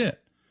 That was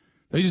it.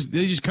 They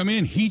just come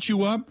in, heat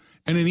you up,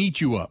 and then eat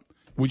you up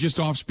with just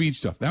off-speed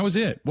stuff. That was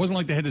it. It wasn't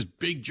like they had this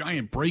big,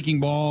 giant breaking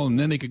ball, and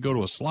then they could go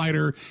to a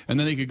slider, and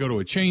then they could go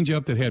to a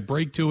changeup that had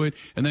break to it,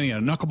 and then he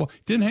had a knuckleball.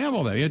 Didn't have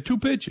all that. He had 2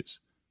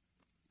 pitches.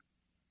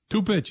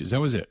 2 pitches.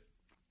 That was it.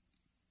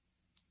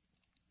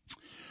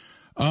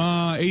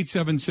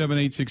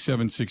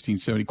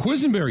 877-867-1670.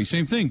 Quisenberry,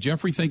 same thing.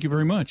 Jeffrey, thank you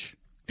very much.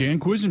 Dan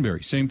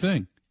Quisenberry, same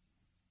thing.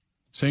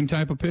 Same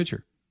type of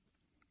pitcher.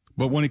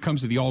 But when it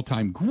comes to the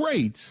all-time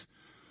greats,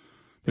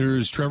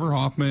 there's Trevor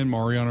Hoffman,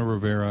 Mariano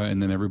Rivera,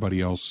 and then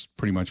everybody else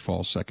pretty much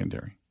falls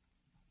secondary.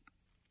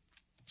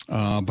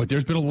 But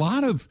there's been a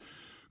lot of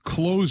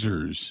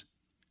closers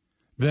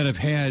that have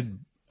had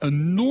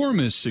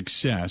enormous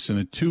success in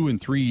a 2- and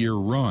 3-year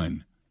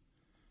run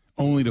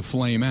only to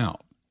flame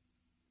out.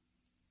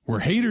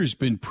 Where Hader's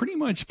been pretty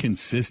much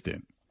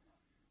consistent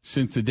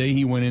since the day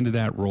he went into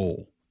that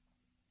role.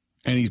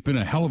 And he's been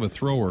a hell of a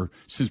thrower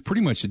since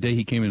pretty much the day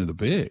he came into the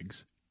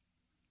bigs.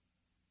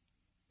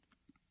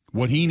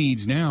 What he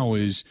needs now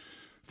is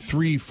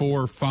 3,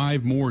 4,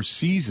 5 more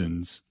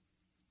seasons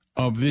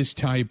of this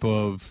type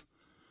of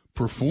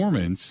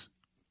performance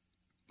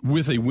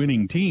with a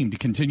winning team to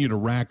continue to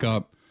rack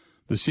up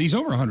the saves. He's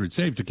over 100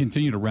 saves, to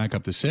continue to rack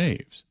up the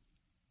saves.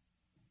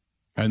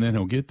 And then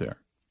he'll get there.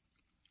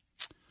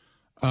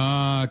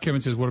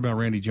 Kevin says, what about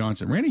Randy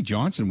Johnson? Randy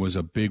Johnson was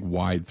a big,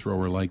 wide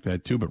thrower like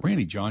that, too. But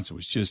Randy Johnson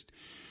was just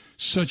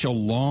such a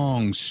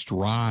long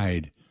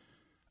stride,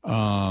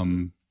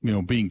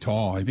 being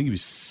tall. I think he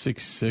was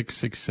 6'6",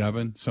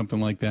 6'7", something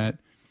like that.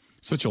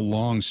 Such a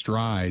long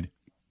stride.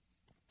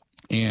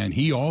 And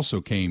he also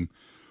came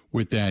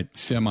with that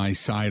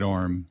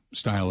semi-sidearm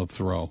style of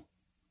throw.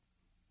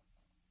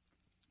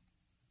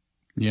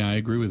 Yeah, I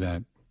agree with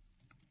that.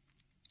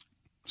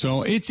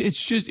 So it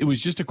was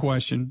just a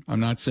question.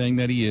 I'm not saying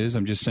that he is.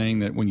 I'm just saying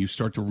that when you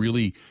start to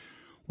really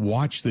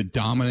watch the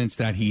dominance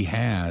that he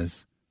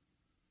has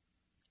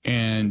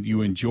and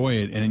you enjoy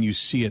it and then you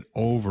see it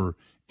over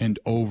and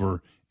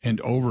over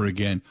and over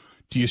again,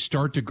 do you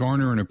start to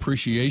garner an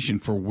appreciation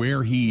for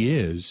where he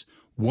is,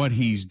 what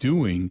he's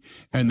doing,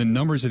 and the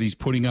numbers that he's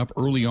putting up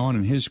early on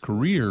in his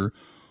career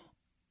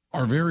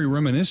are very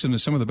reminiscent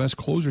of some of the best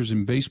closers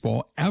in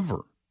baseball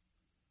ever.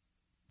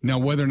 Now,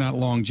 whether or not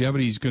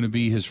longevity is going to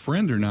be his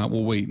friend or not,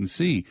 we'll wait and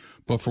see.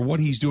 But for what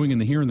he's doing in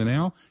the here and the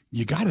now,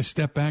 you got to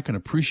step back and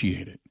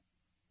appreciate it.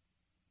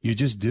 You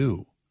just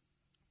do.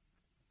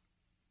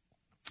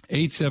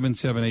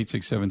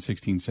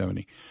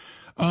 877-867-1670.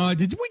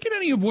 Did we get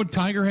any of what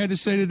Tiger had to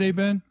say today,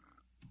 Ben?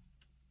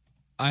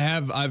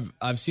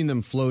 I've seen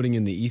them floating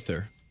in the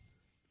ether.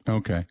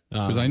 Okay.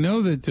 Because I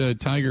know that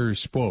Tiger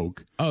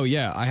spoke. Oh,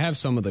 yeah. I have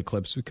some of the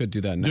clips. We could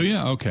do that next. Oh,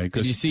 yeah. Okay.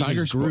 Did you see Tiger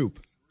his group?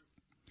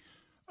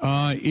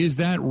 Is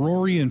that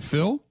Rory and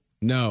Phil?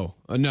 No.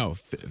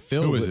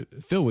 Phil. Who is it?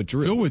 Phil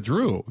withdrew. Phil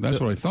withdrew. That's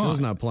what I thought. Phil's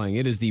not playing.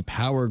 It is the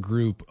power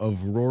group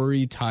of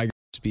Rory, Tiger,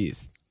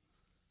 Spieth.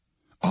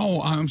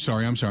 Oh, I'm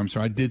sorry.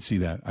 I did see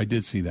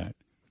that.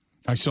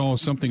 I saw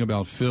something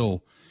about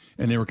Phil,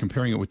 and they were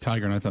comparing it with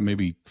Tiger, and I thought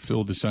maybe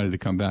Phil decided to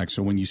come back.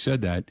 So when you said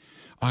that,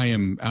 I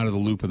am out of the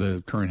loop of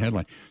the current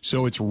headline.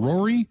 So it's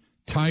Rory,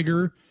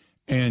 Tiger,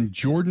 and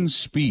Jordan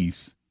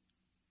Spieth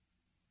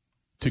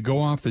to go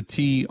off the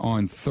tee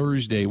on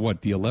Thursday,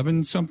 what, the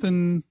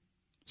 11-something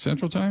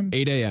Central Time?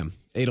 8 a.m.,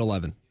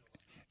 8:11.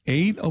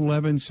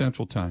 8:11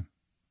 Central Time.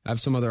 I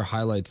have some other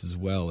highlights as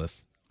well.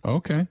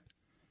 Okay.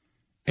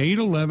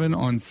 8:11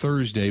 on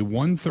Thursday,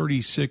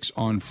 1:36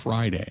 on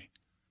Friday.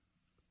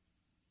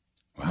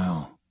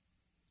 Wow.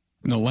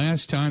 And the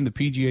last time the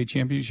PGA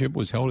Championship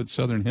was held at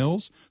Southern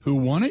Hills, who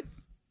won it?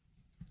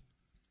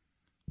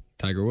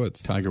 Tiger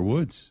Woods. Tiger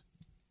Woods.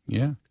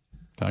 Yeah,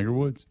 Tiger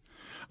Woods.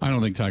 I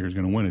don't think Tiger's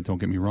going to win it, don't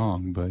get me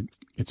wrong, but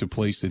it's a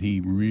place that he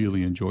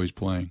really enjoys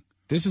playing.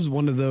 This is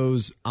one of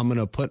those, I'm going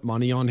to put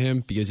money on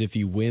him because if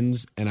he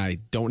wins and I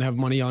don't have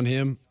money on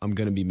him, I'm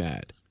going to be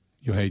mad.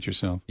 You'll hate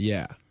yourself.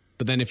 Yeah.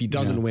 But then if he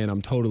doesn't win,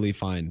 I'm totally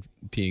fine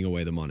peeing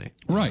away the money.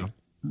 Right. You know?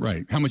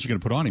 Right. How much are you going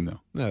to put on him, though?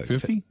 No,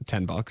 50?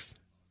 $10.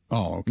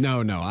 Oh, okay.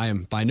 No. I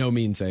am by no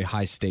means a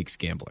high-stakes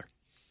gambler.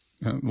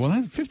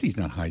 Well, 50 is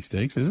not high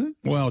stakes, is it?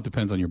 Well, it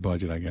depends on your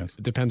budget, I guess.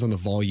 It depends on the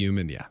volume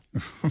and, right.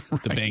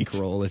 the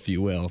bankroll, if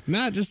you will.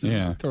 Just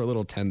throw a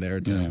little 10 there.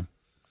 10.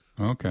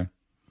 Yeah. Okay.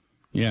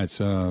 Yeah, it's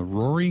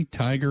Rory,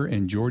 Tiger,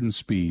 and Jordan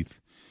Spieth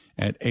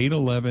at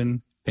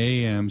 8:11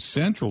 a.m.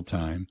 Central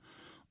Time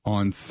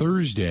on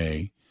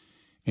Thursday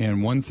and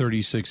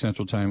 1:36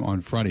 Central Time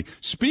on Friday.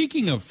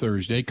 Speaking of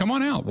Thursday, come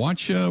on out.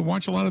 Watch a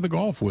lot of the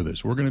golf with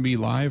us. We're going to be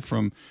live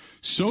from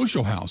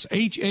Social House,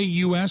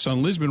 HAUS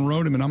on Lisbon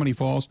Road in Menominee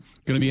Falls.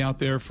 Going to be out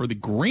there for the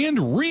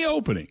grand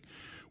reopening,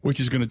 which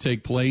is going to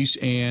take place,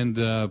 and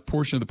a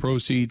portion of the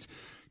proceeds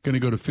going to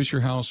go to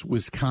Fisher House,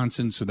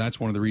 Wisconsin. So that's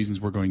one of the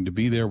reasons we're going to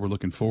be there. We're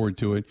looking forward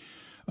to it.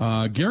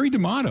 Gary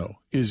D'Amato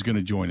is going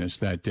to join us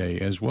that day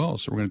as well.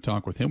 So we're going to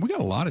talk with him. We got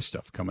a lot of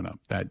stuff coming up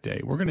that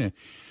day. We're going to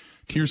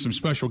hear some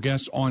special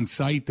guests on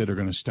site that are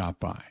going to stop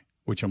by,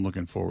 which I'm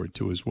looking forward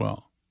to as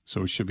well.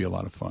 So it should be a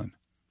lot of fun.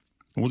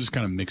 We'll just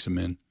kind of mix them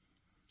in.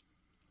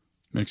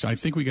 I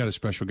think we got a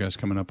special guest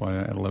coming up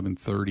at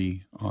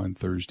 11:30 on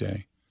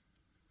Thursday.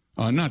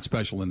 Not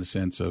special in the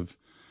sense of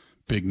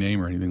big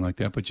name or anything like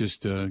that, but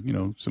just,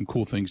 some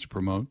cool things to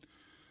promote.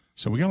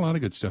 So we got a lot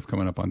of good stuff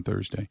coming up on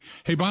Thursday.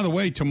 Hey, by the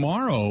way,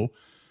 tomorrow,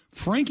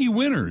 Frankie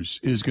Winters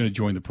is going to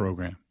join the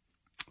program.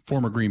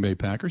 Former Green Bay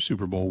Packers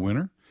Super Bowl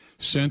winner.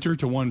 Center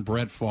to one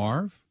Brett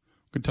Favre.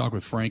 Good talk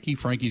with Frankie.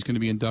 Frankie's going to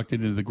be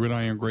inducted into the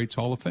Gridiron Greats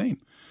Hall of Fame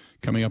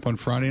coming up on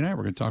Friday night.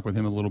 We're going to talk with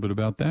him a little bit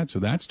about that. So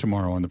that's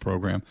tomorrow on the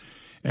program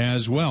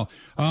as well.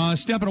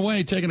 Stepping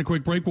away, taking a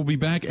quick break. We'll be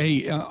back.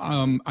 Hey,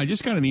 I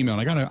just got an email.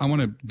 I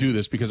want to do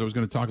this because I was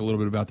going to talk a little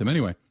bit about them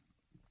anyway.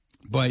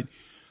 But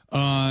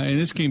and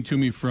this came to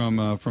me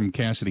from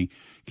Cassidy.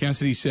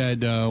 Cassidy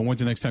said, when's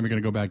the next time you're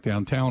going to go back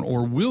downtown,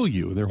 or will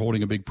you? They're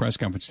holding a big press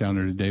conference down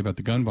there today about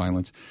the gun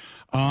violence.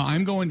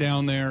 I'm going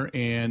down there,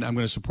 and I'm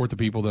going to support the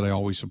people that I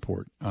always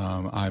support.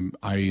 I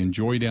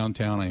enjoy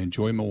downtown. I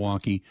enjoy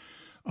Milwaukee.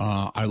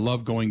 I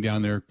love going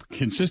down there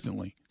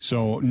consistently.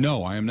 So,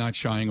 no, I am not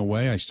shying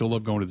away. I still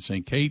love going to the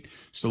St. Kate,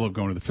 still love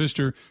going to the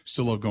Pfister,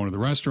 still love going to the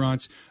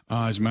restaurants.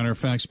 As a matter of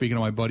fact, speaking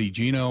of my buddy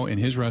Gino and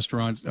his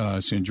restaurant,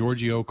 San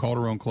Giorgio,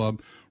 Calderon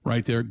Club,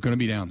 right there, going to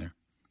be down there.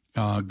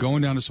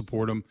 Going down to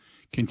support them,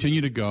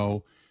 continue to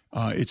go.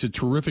 It's a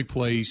terrific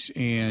place,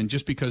 and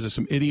just because of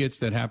some idiots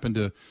that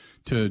happen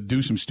to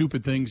do some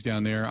stupid things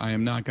down there, I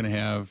am not going to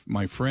have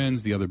my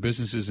friends, the other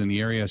businesses in the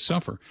area,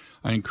 suffer.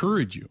 I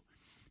encourage you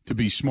to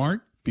be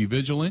smart, be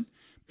vigilant,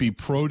 be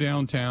pro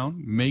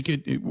downtown, make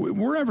it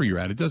wherever you're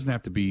at. It doesn't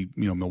have to be,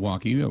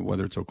 Milwaukee,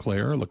 whether it's Eau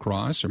Claire, La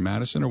Crosse, or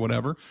Madison, or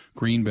whatever,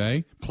 Green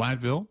Bay,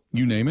 Platteville,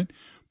 you name it.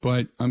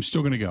 But I'm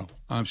still going to go.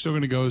 Still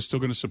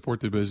going to support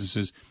the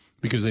businesses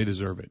because they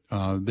deserve it.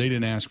 They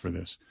didn't ask for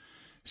this.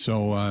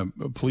 So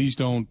please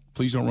don't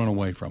run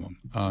away from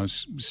them.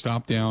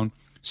 Stop down,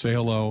 say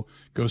hello,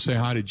 go say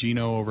hi to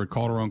Gino over at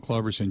Calderon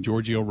Club or San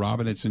Giorgio,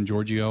 Robin at San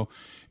Giorgio,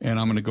 and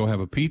I'm going to go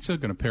have a pizza,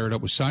 going to pair it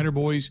up with Cider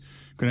Boys,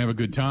 going to have a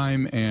good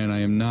time, and I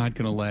am not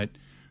going to let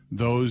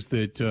those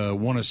that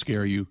want to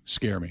scare you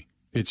scare me.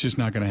 It's just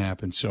not going to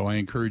happen. So I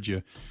encourage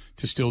you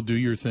to still do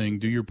your thing,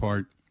 do your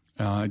part.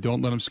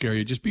 Don't let them scare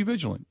you. Just be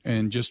vigilant,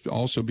 and just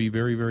also be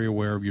very, very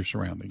aware of your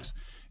surroundings.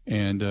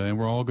 And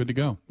we're all good to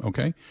go,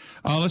 okay?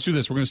 Let's do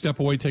this. We're going to step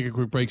away, take a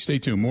quick break. Stay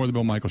tuned. More of the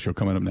Bill Michaels Show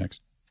coming up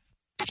next.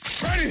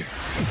 Ready?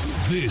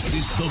 This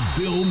is the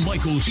Bill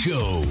Michaels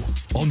Show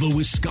on the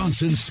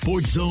Wisconsin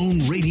Sports Zone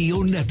Radio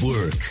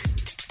Network.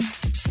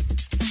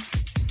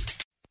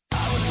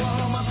 I would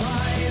swallow my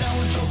pride, I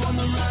would choke on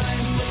the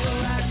lines, but the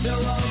lack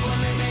thereof will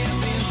leave me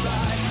empty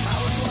inside. I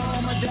would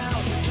swallow my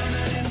doubt, turn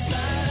it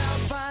inside out,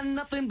 find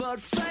nothing but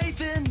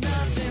faith in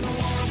nothing. I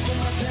want to put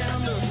my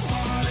tender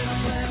heart in a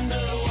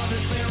blender, watch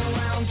it spin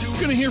around to.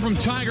 Going to hear from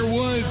Tiger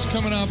Woods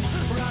coming up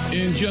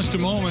in just a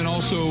moment.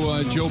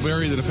 Also, Joe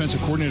Barry, the defensive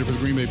coordinator for the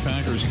Green Bay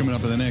Packers, coming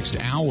up in the next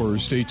hour.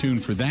 Stay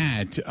tuned for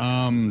that.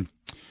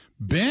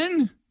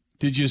 Ben,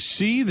 did you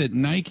see that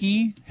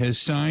Nike has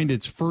signed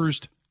its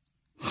first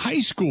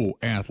high school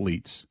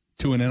athletes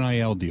to an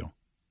NIL deal?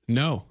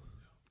 No.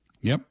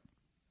 Yep.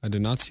 I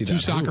did not see that. Two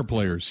soccer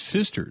players,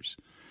 sisters.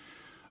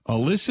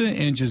 Alyssa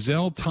and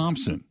Giselle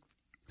Thompson,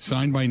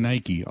 signed by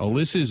Nike.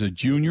 Alyssa is a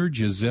junior.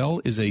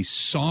 Giselle is a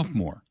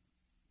sophomore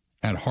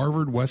at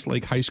Harvard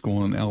Westlake High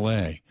School in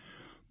L.A.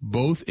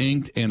 Both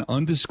inked an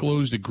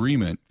undisclosed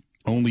agreement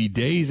only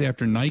days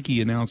after Nike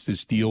announced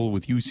its deal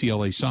with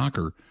UCLA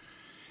Soccer,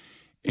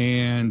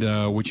 and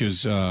which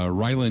is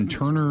Rylan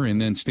Turner and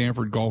then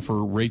Stanford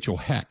golfer Rachel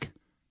Heck.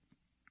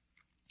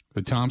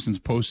 The Thompsons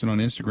posted on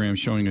Instagram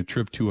showing a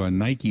trip to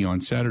Nike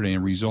on Saturday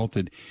and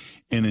resulted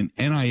in an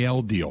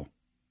NIL deal.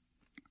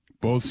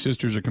 Both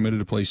sisters are committed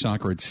to play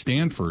soccer at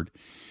Stanford,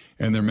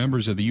 and they're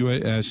members of the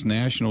U.S.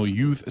 National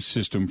Youth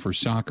System for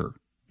Soccer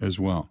as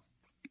well.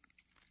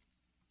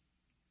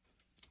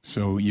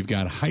 So you've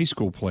got high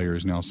school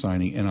players now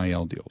signing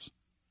NIL deals.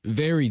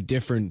 Very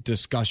different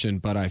discussion,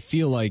 but I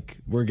feel like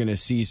we're going to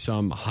see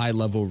some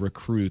high-level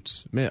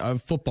recruits.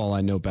 Football I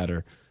know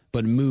better,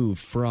 but move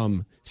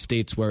from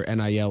states where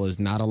NIL is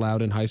not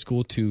allowed in high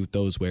school to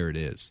those where it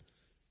is.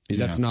 Because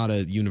that's not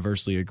a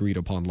universally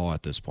agreed-upon law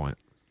at this point.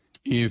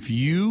 If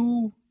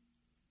you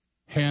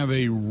have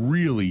a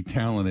really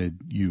talented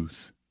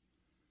youth,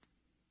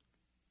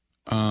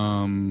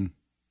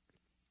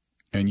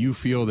 and you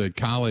feel that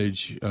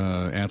college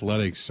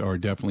athletics are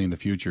definitely in the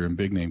future, and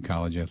big-name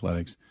college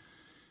athletics,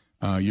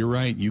 you're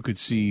right. You could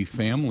see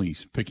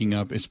families picking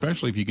up,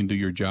 especially if you can do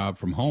your job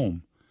from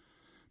home,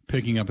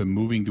 picking up and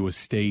moving to a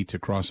state,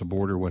 across a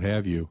border, what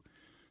have you,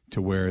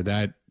 to where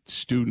that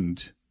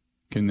student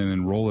can then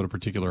enroll at a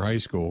particular high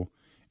school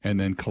and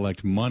then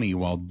collect money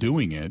while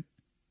doing it.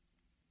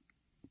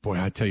 Boy,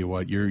 I tell you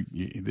what,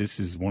 this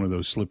is one of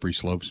those slippery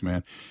slopes,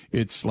 man.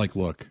 It's like,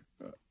 look,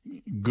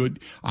 good.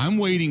 I'm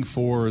waiting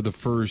for the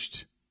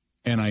first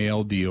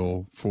NIL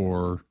deal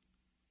for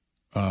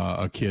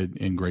a kid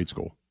in grade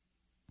school.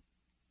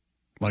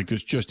 Like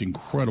this just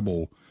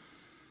incredible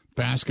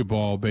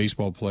basketball,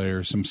 baseball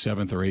player, some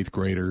 7th or 8th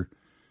grader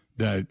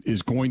that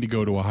is going to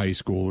go to a high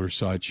school or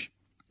such,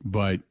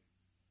 but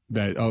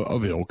that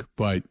of ilk,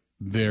 but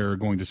they're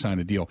going to sign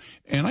a deal.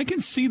 And I can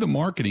see the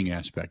marketing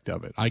aspect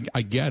of it. I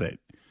get it,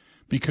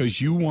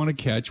 because you want to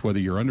catch, whether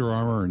you're Under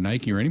Armour or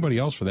Nike or anybody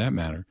else for that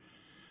matter,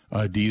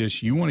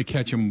 Adidas, you want to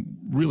catch them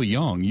really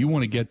young. You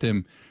want to get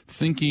them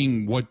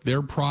thinking what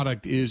their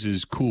product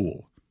is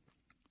cool.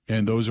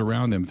 And those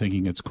around them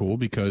thinking it's cool,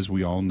 because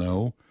we all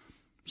know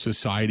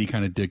society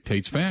kind of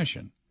dictates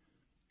fashion.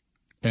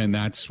 And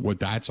that's what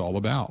that's all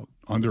about.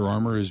 Under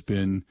Armour has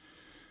been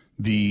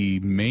the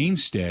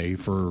mainstay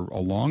for a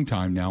long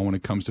time now when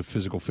it comes to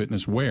physical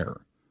fitness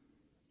wear.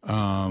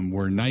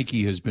 Where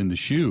Nike has been the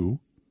shoe,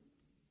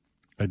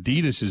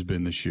 Adidas has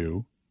been the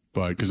shoe,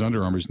 but because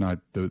Under Armour is not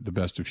the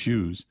best of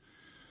shoes.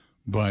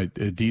 But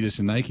Adidas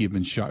and Nike have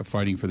been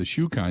fighting for the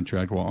shoe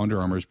contract, while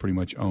Under Armour has pretty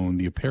much owned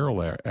the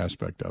apparel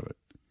aspect of it.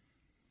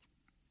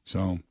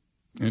 So,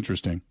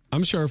 interesting.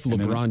 I'm sure if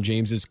LeBron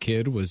James's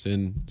kid was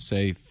in,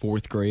 say,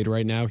 4th grade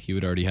right now, he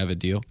would already have a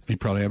deal.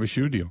 He'd probably have a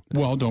shoe deal.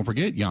 Well, don't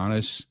forget,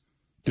 Giannis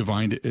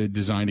designed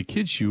a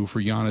kid's shoe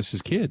for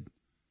Giannis's kid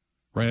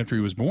right after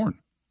he was born.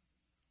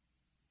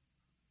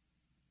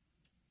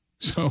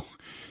 So,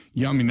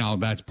 yeah, I mean, now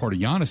that's part of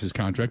Giannis's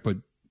contract, but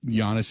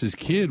Giannis's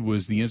kid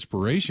was the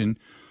inspiration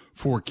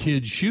for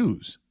kids'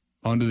 shoes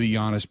under the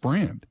Giannis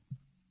brand.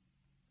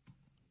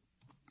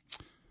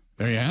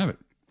 There you have it.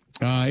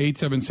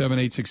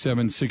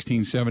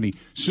 877-867-1670.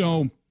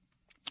 So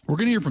we're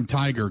going to hear from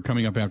Tiger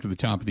coming up after the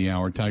top of the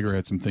hour. Tiger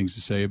had some things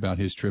to say about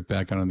his trip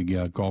back out on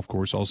the golf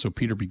course. Also,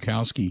 Peter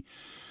Bukowski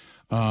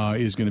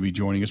is going to be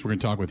joining us. We're going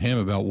to talk with him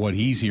about what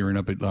he's hearing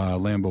up at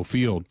Lambeau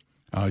Field.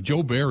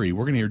 Joe Barry,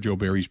 we're going to hear Joe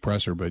Barry's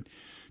presser, but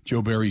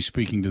Joe Barry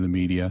speaking to the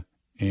media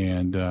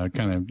and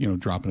kind of,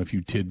 dropping a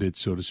few tidbits,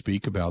 so to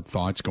speak, about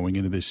thoughts going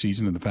into this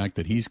season and the fact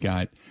that he's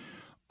got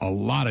a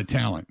lot of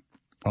talent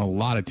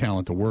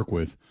to work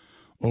with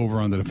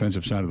over on the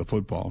defensive side of the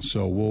football.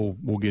 So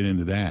we'll get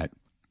into that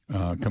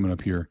coming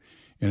up here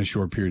in a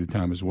short period of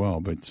time as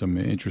well, but some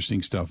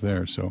interesting stuff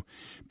there. So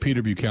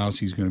Peter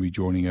Bukowski is going to be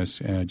joining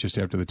us just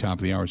after the top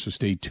of the hour, so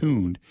stay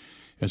tuned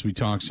as we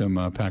talk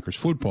some Packers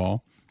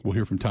football. We'll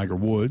hear from Tiger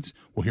Woods.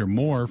 We'll hear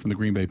more from the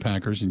Green Bay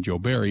Packers and Joe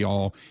Barry,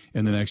 all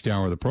in the next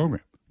hour of the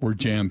program. We're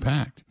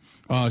jam-packed.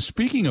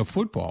 Speaking of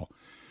football,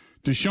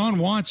 Deshaun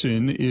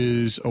Watson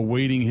is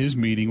awaiting his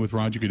meeting with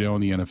Roger Goodell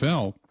in the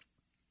NFL.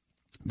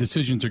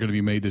 Decisions are going to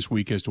be made this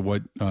week as to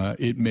what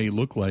it may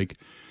look like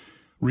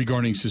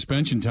regarding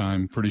suspension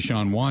time for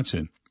Deshaun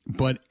Watson.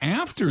 But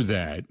after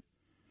that,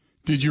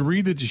 did you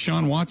read that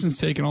Deshaun Watson's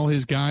taking all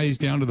his guys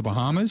down to the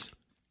Bahamas?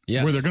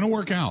 Yes. Where they're going to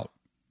work out.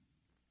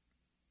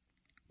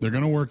 They're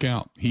going to work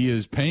out. He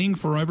is paying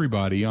for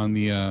everybody on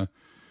the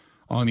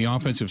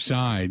offensive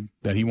side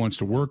that he wants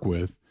to work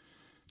with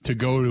to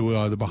go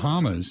to the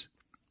Bahamas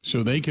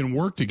so they can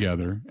work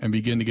together and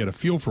begin to get a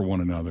feel for one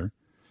another.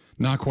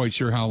 Not quite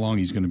sure how long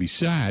he's going to be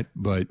sat,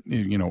 but,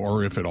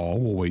 or if at all,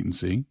 we'll wait and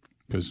see,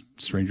 because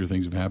stranger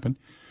things have happened.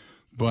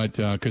 But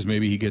because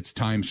maybe he gets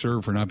time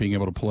served for not being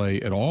able to play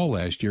at all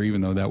last year,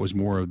 even though that was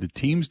more of the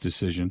team's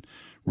decision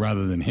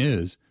rather than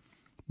his.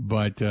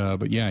 But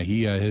yeah,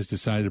 he has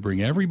decided to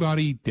bring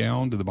everybody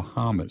down to the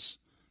Bahamas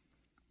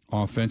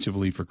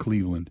offensively for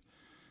Cleveland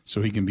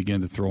so he can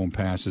begin to throw them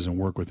passes and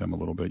work with them a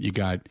little bit. You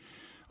got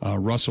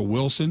Russell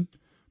Wilson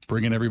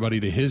bringing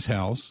everybody to his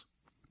house,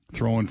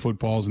 throwing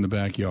footballs in the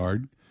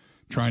backyard,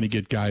 trying to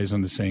get guys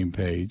on the same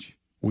page.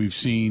 We've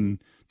seen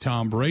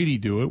Tom Brady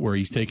do it where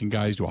he's taking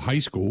guys to a high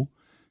school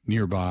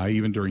nearby,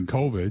 even during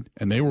COVID,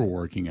 and they were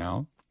working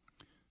out.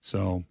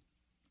 So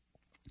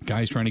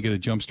guys trying to get a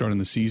jump start in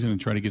the season and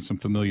try to get some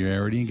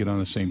familiarity and get on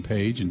the same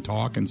page and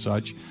talk and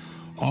such.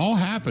 All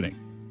happening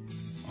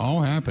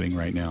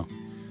right now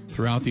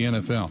throughout the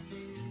NFL.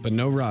 But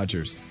no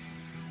Rodgers.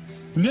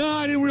 No,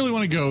 I didn't really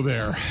want to go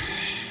there.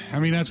 I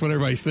mean, that's what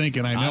everybody's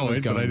thinking. I know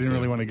it, but I didn't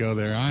really want to go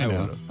there.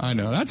 I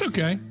know. That's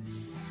okay.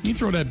 You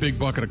throw that big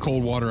bucket of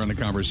cold water on the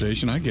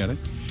conversation. I get it.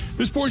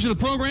 This portion of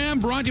the program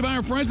brought to you by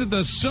our friends at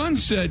the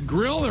Sunset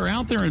Grill. They're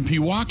out there in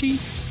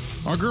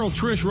Pewaukee. Our girl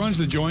Trish runs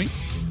the joint.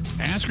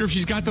 Ask her if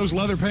she's got those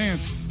leather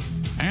pants.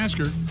 Ask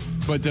her.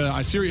 But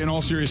in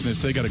all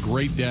seriousness, they got a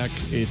great deck.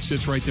 It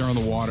sits right there on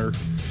the water.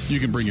 You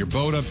can bring your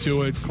boat up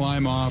to it,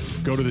 climb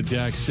off, go to the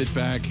deck, sit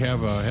back,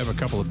 have a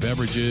couple of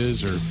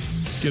beverages, or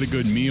get a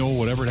good meal,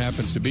 whatever it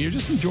happens to be, or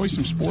just enjoy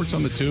some sports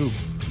on the tube.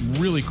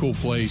 Really cool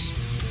place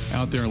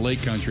out there in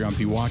Lake Country on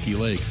Pewaukee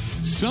Lake.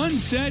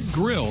 Sunset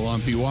Grill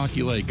on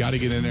Pewaukee Lake. Got to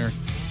get in there.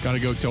 Got to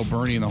go tell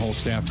Bernie and the whole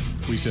staff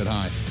we said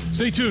hi.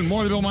 Stay tuned. More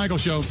of the Bill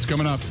Michaels Show. It's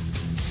coming up.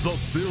 The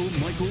Bill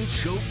Michaels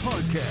Show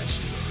podcast.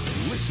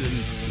 Listen,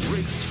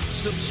 rate,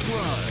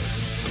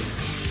 subscribe.